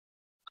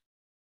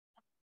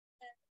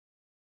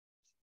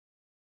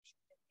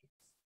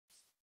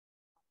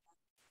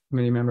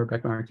 Committee member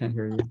Beckmeyer, can't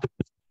hear you.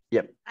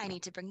 Yep. I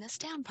need to bring this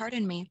down,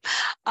 pardon me.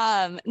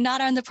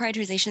 Not on the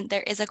prioritization,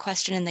 there is a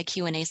question in the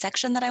Q&A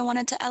section that I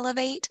wanted to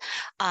elevate.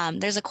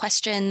 There's a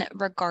question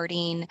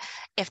regarding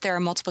if there are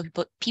multiple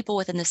people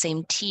within the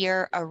same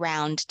tier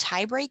around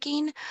tie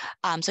breaking.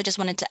 So I just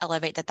wanted to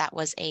elevate that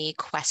was a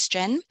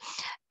question,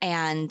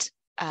 and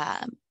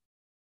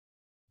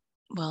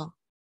we'll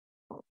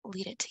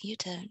lead it to you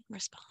to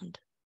respond.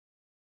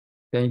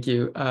 Thank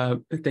you.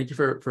 Thank you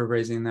for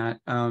raising that.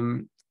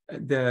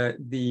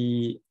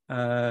 The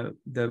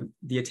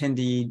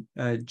attendee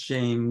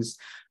James,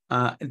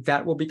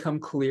 that will become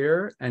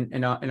clear,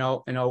 and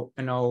I'll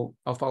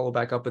follow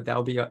back up, but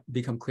that'll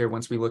become clear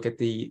once we look at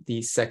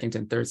the second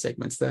and third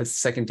segments, the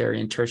secondary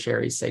and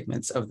tertiary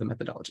segments of the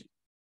methodology.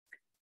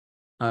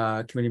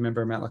 Committee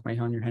member Matlock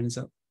Mahon, your hand is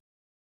up.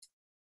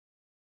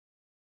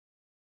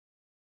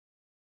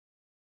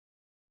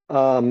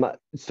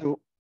 So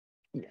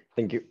yeah,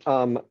 thank you.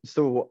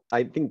 So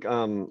I think,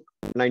 and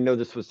I know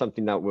this was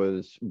something that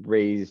was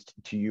raised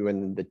to you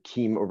and the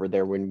team over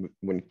there when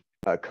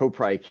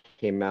CoPri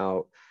came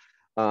out.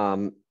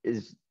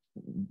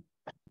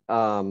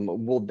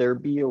 Will there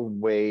be a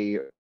way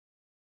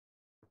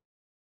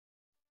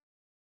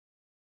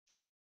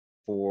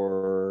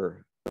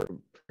for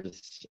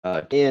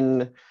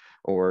in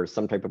or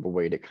some type of a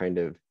way to kind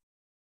of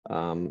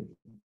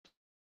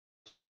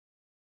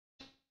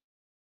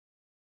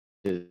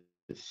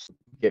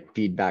get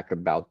feedback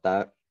about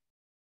that?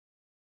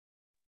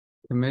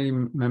 Committee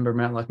member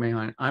Matlock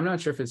Mahon, I'm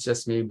not sure if it's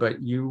just me,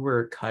 but you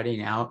were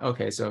cutting out.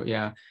 Okay, so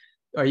yeah.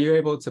 Are you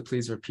able to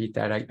please repeat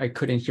that? I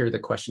couldn't hear the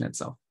question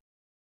itself.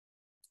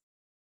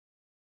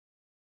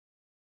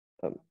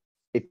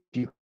 If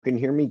you can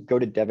hear me, go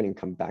to Devin and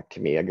come back to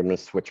me. I'm going to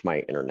switch my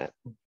internet.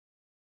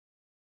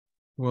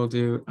 We'll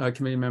do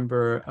committee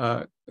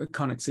member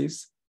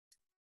Conexes.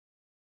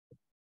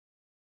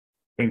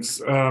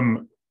 Thanks. I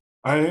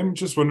am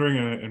just wondering,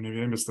 and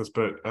maybe I missed this,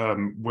 but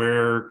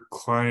where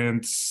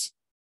clients,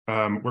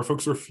 where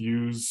folks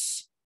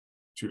refuse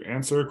to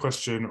answer a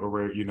question, or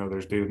where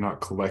there's data not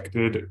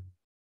collected,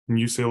 can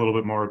you say a little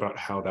bit more about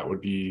how that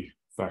would be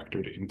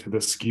factored into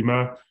this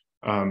schema?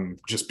 I'm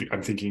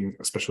thinking,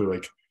 especially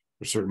like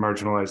there's certain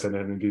marginalized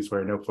identities where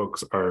I know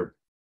folks are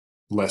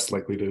less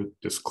likely to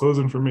disclose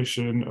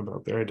information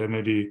about their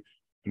identity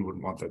and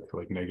wouldn't want that to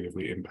like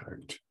negatively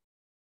impact.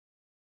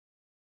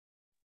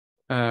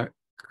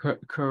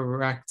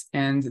 Correct.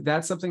 And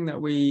that's something that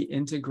we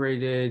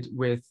integrated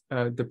with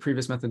the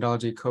previous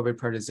methodology, COVID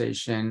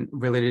prioritization,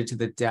 related to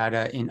the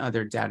data in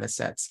other data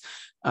sets.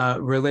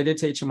 Related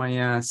to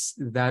HMIS,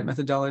 that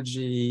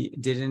methodology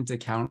didn't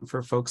account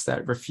for folks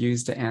that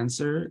refused to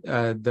answer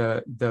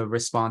the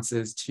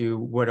responses to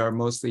what are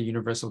mostly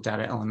universal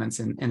data elements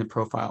in the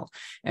profile.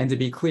 And to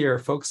be clear,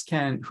 folks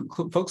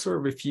who are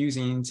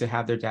refusing to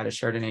have their data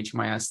shared in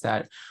HMIS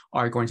that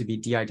are going to be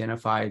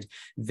de-identified,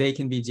 they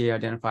can be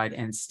de-identified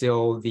and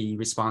still the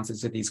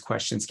responses to these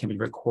questions can be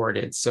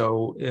recorded.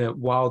 So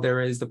while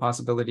there is the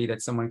possibility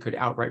that someone could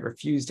outright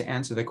refuse to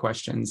answer the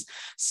questions,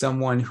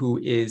 someone who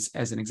is,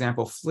 as an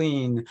example,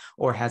 fleeing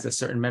or has a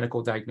certain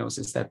medical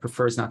diagnosis that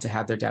prefers not to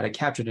have their data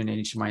captured in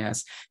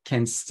HMIS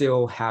can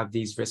still have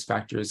these risk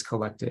factors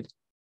collected.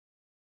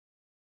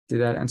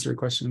 Did that answer your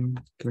question,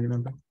 committee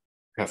member?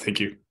 Yeah,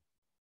 thank you.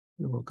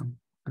 You're welcome.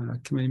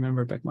 Committee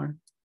member Beckmeyer.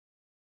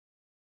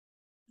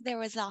 There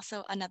was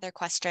also another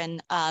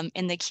question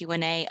in the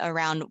Q&A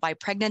around why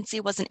pregnancy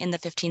wasn't in the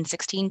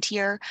 15-16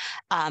 tier.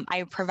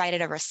 I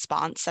provided a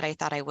response that I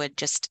thought I would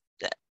just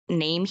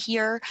name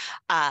here.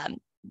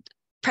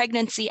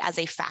 Pregnancy as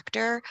a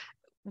factor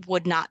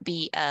would not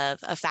be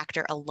a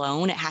factor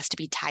alone. It has to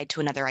be tied to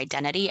another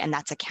identity, and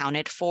that's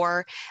accounted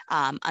for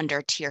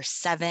under tier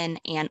 7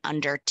 and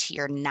under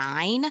tier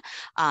 9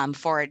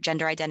 for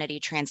gender identity,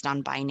 trans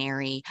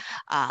non-binary,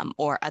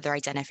 or other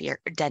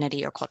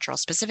identity or cultural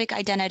specific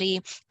identity,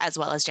 as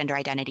well as gender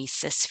identity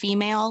cis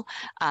female.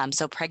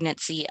 So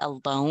pregnancy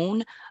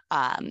alone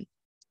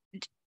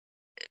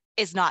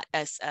is not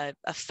a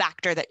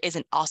factor that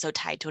isn't also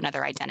tied to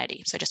another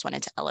identity. So I just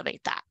wanted to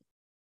elevate that.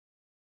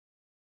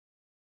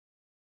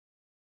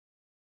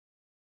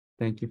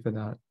 Thank you for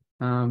that.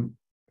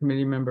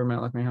 Committee member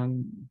Matlock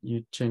Mahon,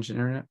 you changed the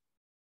internet?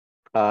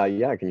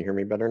 Yeah, can you hear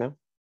me better now?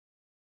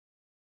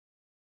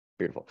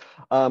 Beautiful.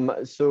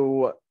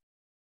 So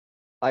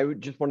I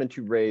just wanted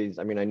to raise,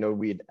 I mean, I know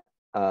we'd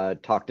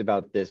talked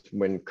about this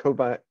when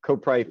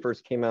CoPri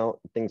first came out,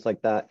 things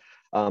like that.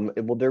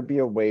 Will there be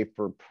a way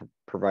for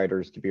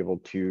providers to be able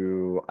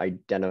to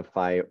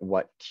identify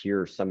what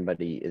tier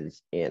somebody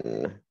is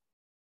in?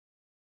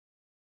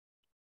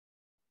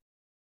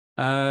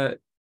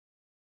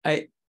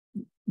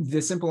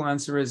 The simple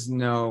answer is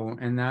no,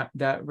 and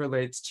that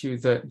relates to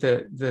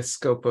the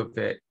scope of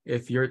it.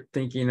 If you're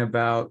thinking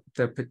about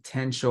the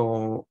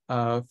potential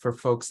for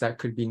folks that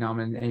could be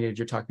nominated,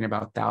 you're talking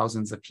about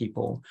thousands of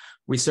people.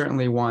 We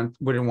certainly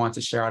wouldn't want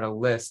to share out a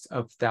list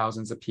of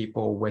thousands of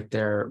people with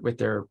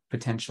their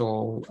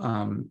potential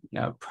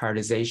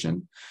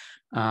prioritization.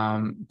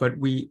 But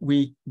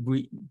we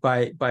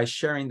by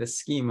sharing the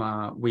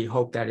schema, we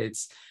hope that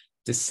it's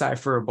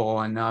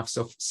decipherable enough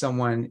so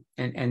someone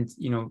and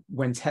you know,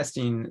 when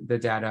testing the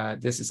data,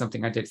 this is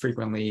something I did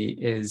frequently,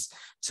 is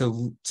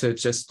to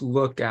just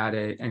look at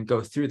it and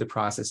go through the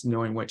process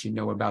knowing what you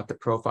know about the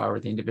profile or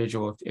the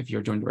individual if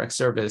you're doing direct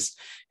service,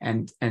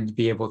 and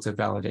be able to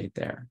validate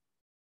there.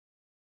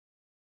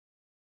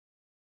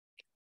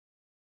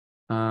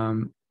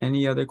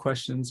 Any other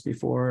questions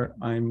before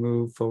I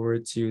move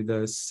forward to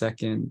the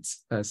second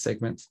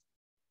segment?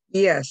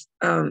 Yes,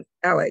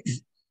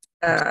 Alex,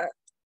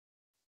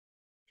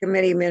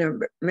 committee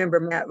member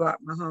Matlock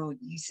Mahone,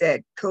 you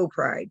said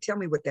co-pride. Tell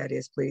me what that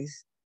is,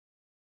 please.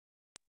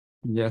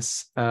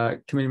 Yes,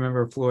 committee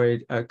member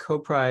Floyd,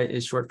 COPRI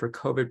is short for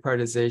COVID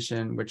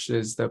prioritization, which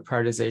is the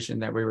prioritization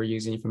that we were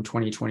using from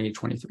 2020 to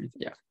 23.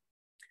 Yeah.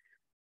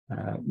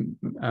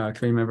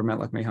 Committee member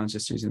Matlock Mahon's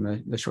just using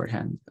the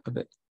shorthand of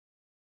it.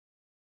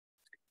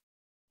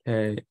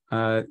 Okay,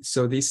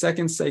 so the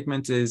second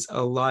segment is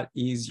a lot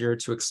easier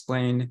to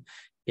explain.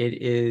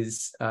 It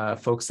is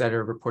folks that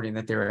are reporting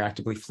that they're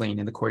actively fleeing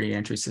in the coordinated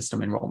entry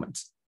system enrollment.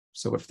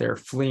 So if they're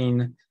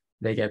fleeing,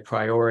 they get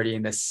priority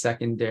in the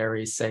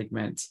secondary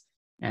segment.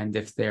 And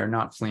if they're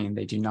not fleeing,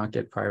 they do not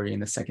get priority in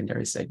the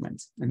secondary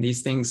segment. And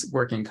these things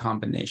work in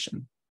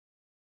combination.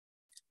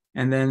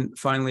 And then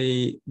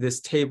finally,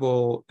 this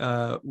table,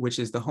 which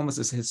is the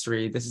homelessness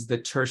history, this is the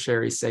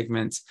tertiary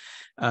segment.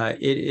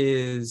 It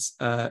is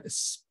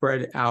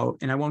spread out,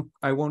 and I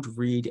won't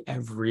read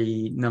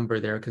every number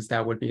there because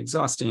that would be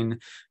exhausting,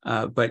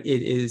 but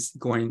it is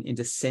going in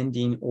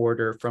descending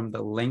order from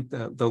the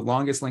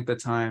longest length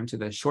of time to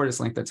the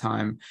shortest length of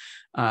time.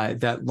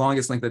 That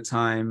longest length of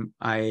time,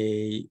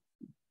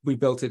 we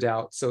built it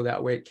out so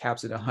that way it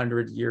caps at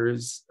 100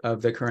 years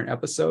of the current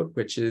episode,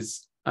 which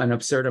is an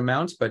absurd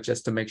amount, but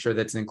just to make sure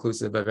that's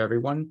inclusive of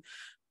everyone.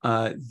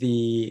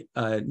 The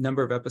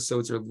number of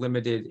episodes are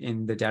limited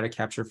in the data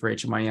capture for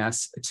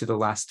HMIS to the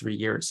last 3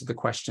 years. So the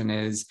question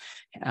is,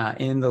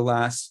 in the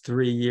last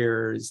 3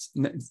 years,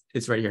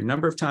 it's right here,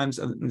 number of times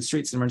in the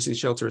streets, emergency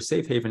shelter, or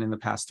safe haven in the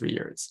past 3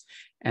 years.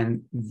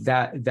 And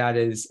that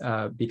is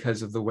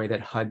because of the way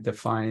that HUD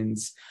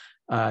defines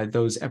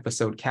those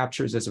episode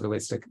captures as it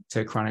relates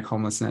to chronic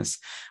homelessness.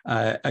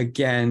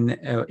 Again,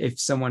 if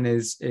someone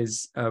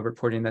is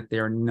reporting that they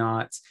are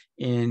not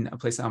in a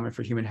place element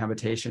for human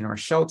habitation or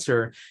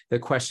shelter, the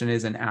question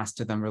isn't asked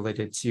to them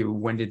related to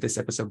when did this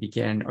episode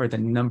begin or the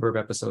number of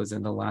episodes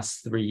in the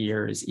last 3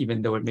 years,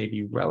 even though it may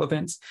be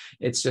relevant.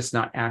 It's just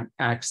not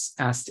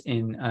asked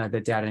in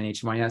the data in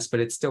HMIS, but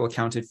it's still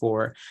accounted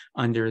for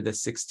under the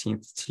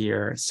 16th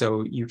tier.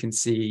 So you can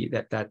see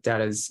that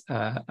data is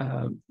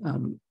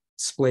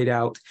splayed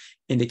out,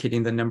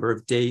 indicating the number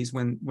of days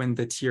when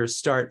the tier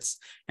starts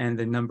and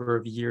the number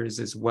of years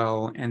as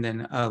well. And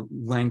then a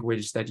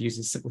language that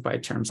uses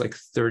simplified terms like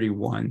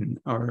 31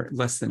 or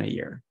less than a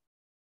year.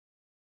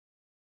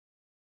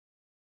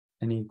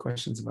 Any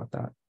questions about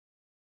that?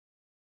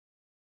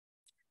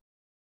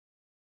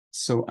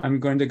 So I'm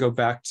going to go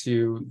back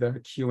to the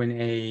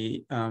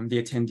Q&A.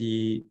 The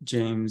attendee,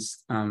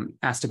 James,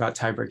 asked about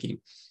tie breaking.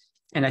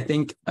 And I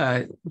think,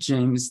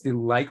 James, the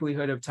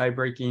likelihood of tie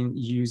breaking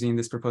using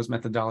this proposed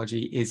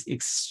methodology is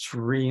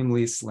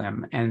extremely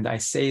slim. And I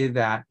say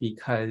that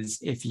because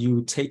if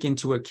you take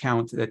into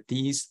account that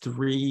these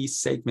 3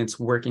 segments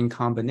work in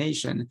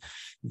combination,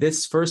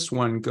 this first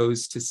one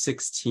goes to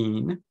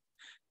 16.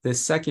 The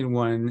second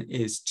one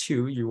is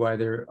 2. You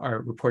either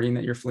are reporting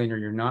that you're fleeing or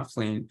you're not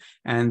fleeing.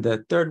 And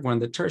the third one,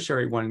 the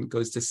tertiary one,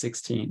 goes to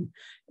 16.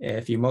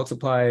 If you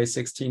multiply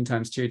 16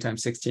 times 2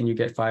 times 16, you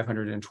get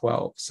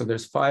 512. So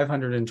there's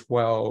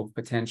 512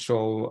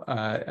 potential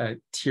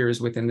tiers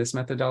within this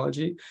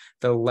methodology.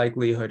 The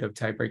likelihood of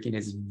tie breaking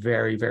is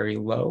very, very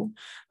low.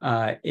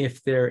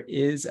 If there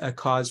is a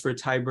cause for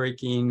tie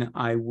breaking,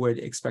 I would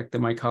expect that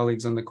my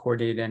colleagues on the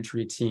coordinated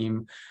entry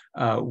team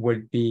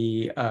would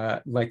be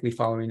likely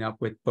following up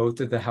with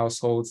both of the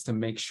households to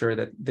make sure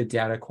that the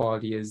data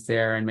quality is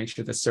there and make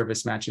sure the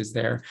service match is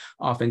there.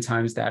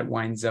 Oftentimes that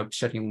winds up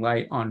shedding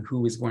light on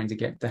who is going to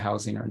get the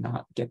housing or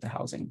not get the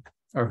housing,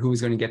 or who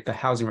is going to get the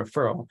housing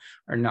referral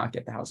or not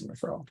get the housing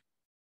referral.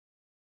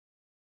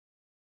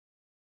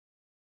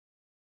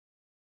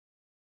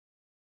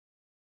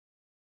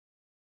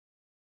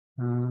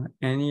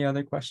 Any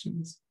other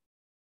questions?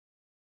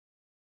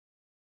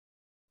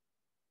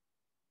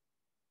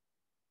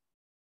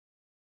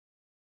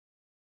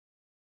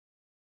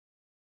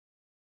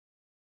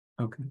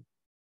 Okay.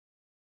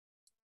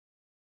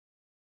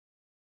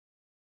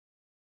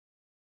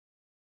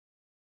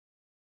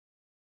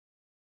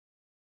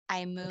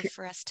 I move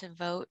for us to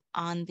vote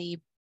on the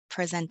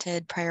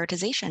presented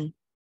prioritization.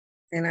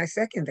 And I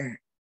second that.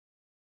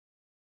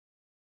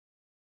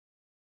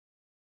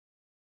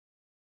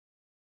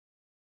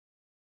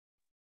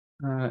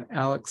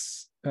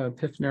 Alex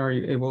Piffner, are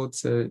you able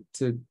to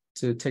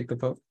take the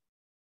vote?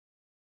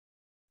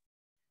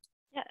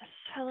 Yes.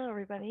 Hello,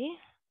 everybody.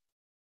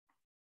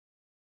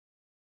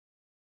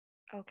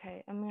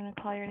 Okay, I'm going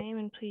to call your name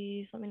and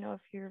please let me know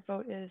if your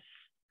vote is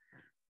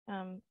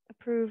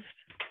approved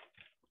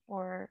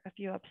or if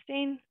you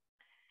abstain.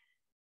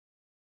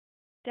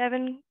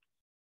 Devin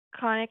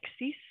Connick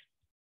Cease.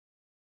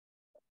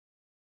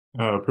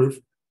 Approve.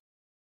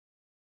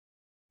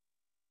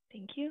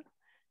 Thank you.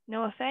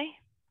 Noah Fay.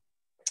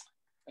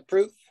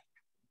 Approve.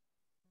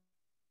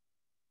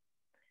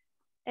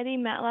 Eddie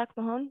Matlock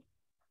Mahone.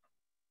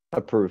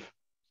 Approve.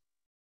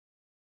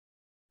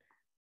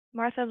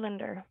 Martha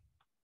Linder.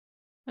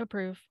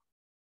 Approve.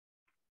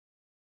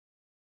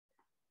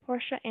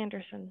 Portia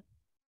Anderson.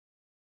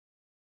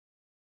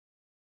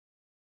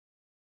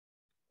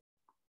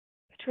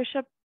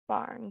 Patricia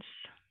Barnes.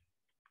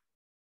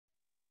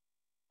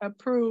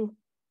 Approve.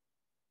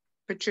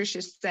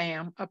 Patricia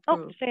Sam, Oh,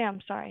 approve.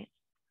 Sam, sorry.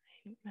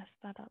 I messed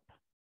that up.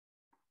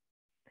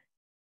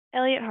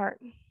 Elliot Hart.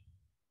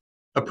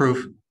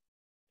 Approve.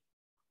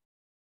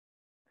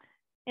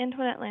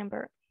 Antoinette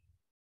Lambert.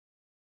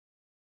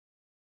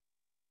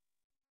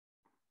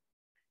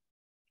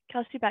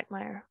 Kelsey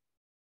Beckmeyer.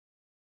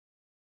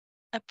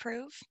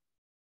 Approve.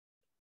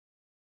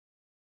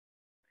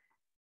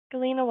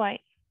 Galena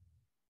White.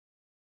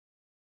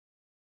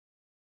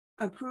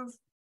 Approve.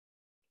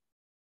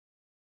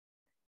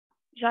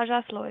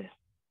 Jaja Floyd.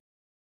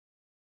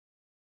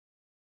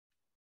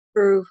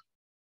 Approve.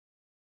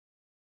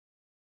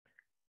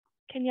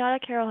 Kenyatta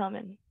Carol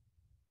Hellman.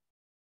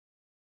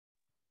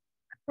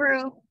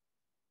 Approve.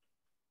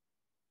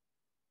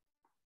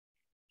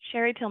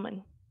 Sherry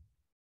Tillman.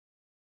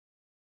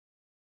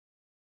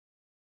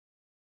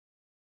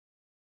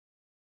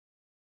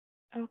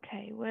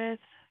 Okay, with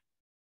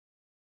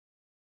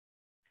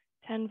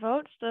 10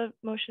 votes, the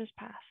motion is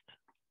passed.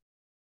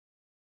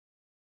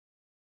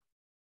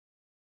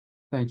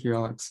 Thank you,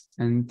 Alex.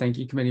 And thank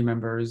you, committee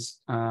members,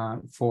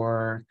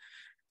 for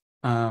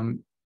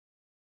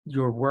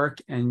your work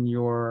and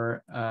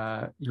your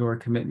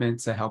commitment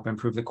to help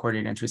improve the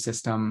coordinated entry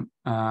system.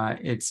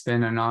 It's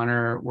been an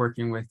honor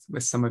working with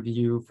some of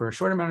you for a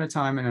short amount of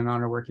time and an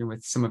honor working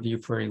with some of you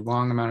for a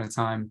long amount of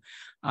time.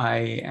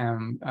 I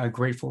am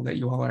grateful that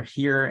you all are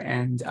here,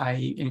 and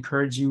I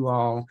encourage you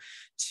all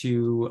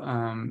to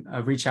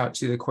reach out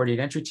to the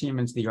coordinated entry team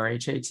and to the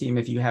RHA team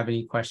if you have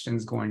any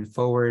questions going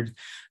forward.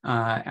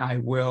 I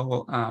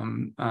will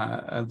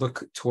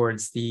look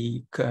towards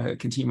the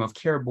Continuum of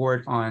Care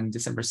Board on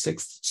December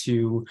 6th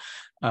to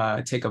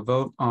take a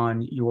vote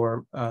on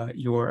your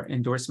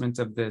endorsement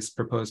of this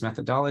proposed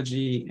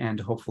methodology and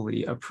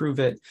hopefully approve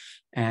it.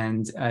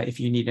 And if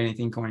you need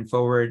anything going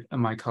forward,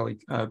 my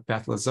colleague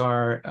Beth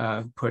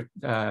Lazar put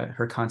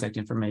her contact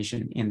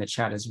information in the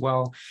chat as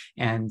well.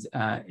 And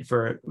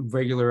for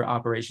regular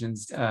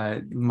operations,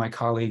 my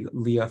colleague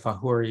Leah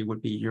Fahouri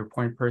would be your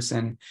point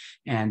person,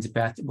 and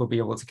Beth will be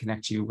able to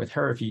connect you with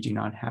her if you do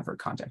not have her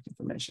contact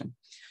information.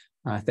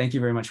 Thank you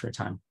very much for your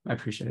time. I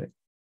appreciate it.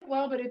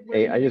 Well, but if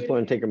Hey, I just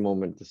want to take a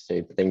moment to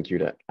say thank you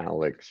to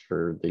Alex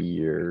for the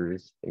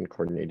years in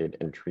coordinated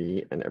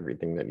entry and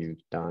everything that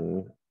you've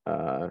done.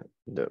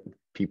 The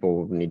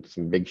people need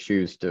some big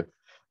shoes to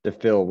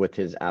fill with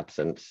his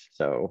absence.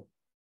 So,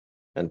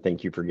 and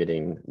thank you for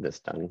getting this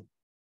done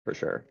for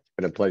sure. It's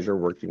been a pleasure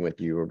working with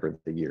you over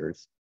the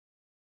years.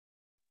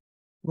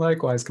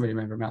 Likewise, committee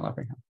member Matt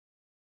Leffingham.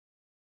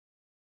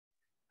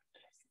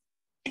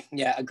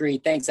 Yeah,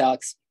 agreed. Thanks,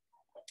 Alex.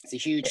 It's a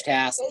huge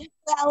task. Thanks,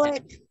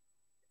 Alex.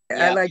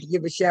 Yeah. I'd like to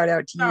give a shout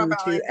out to Oh, you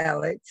too, Alex.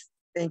 Alex.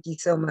 Thank you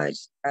so much.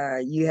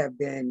 You have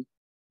been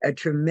a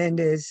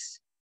tremendous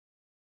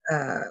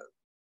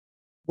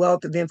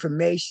wealth of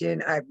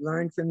information. I've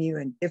learned from you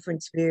in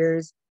different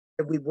spheres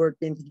that we've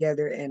worked in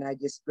together, and I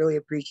just really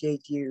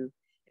appreciate you,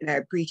 and I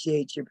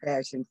appreciate your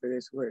passion for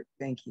this work.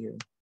 Thank you.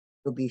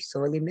 You'll be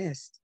sorely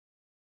missed.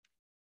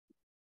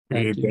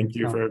 Thank you. Thank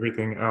you for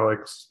everything,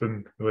 Alex. It's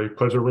been really a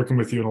pleasure working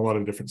with you in a lot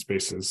of different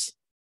spaces.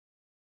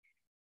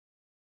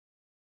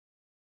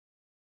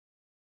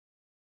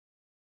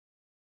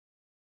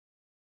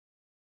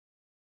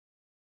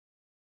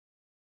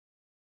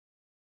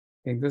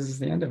 I think this is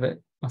the end of it.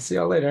 I'll see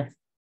y'all later.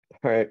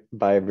 All right,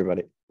 bye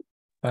everybody.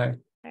 Bye.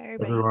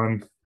 Everybody.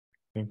 Everyone,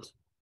 thanks.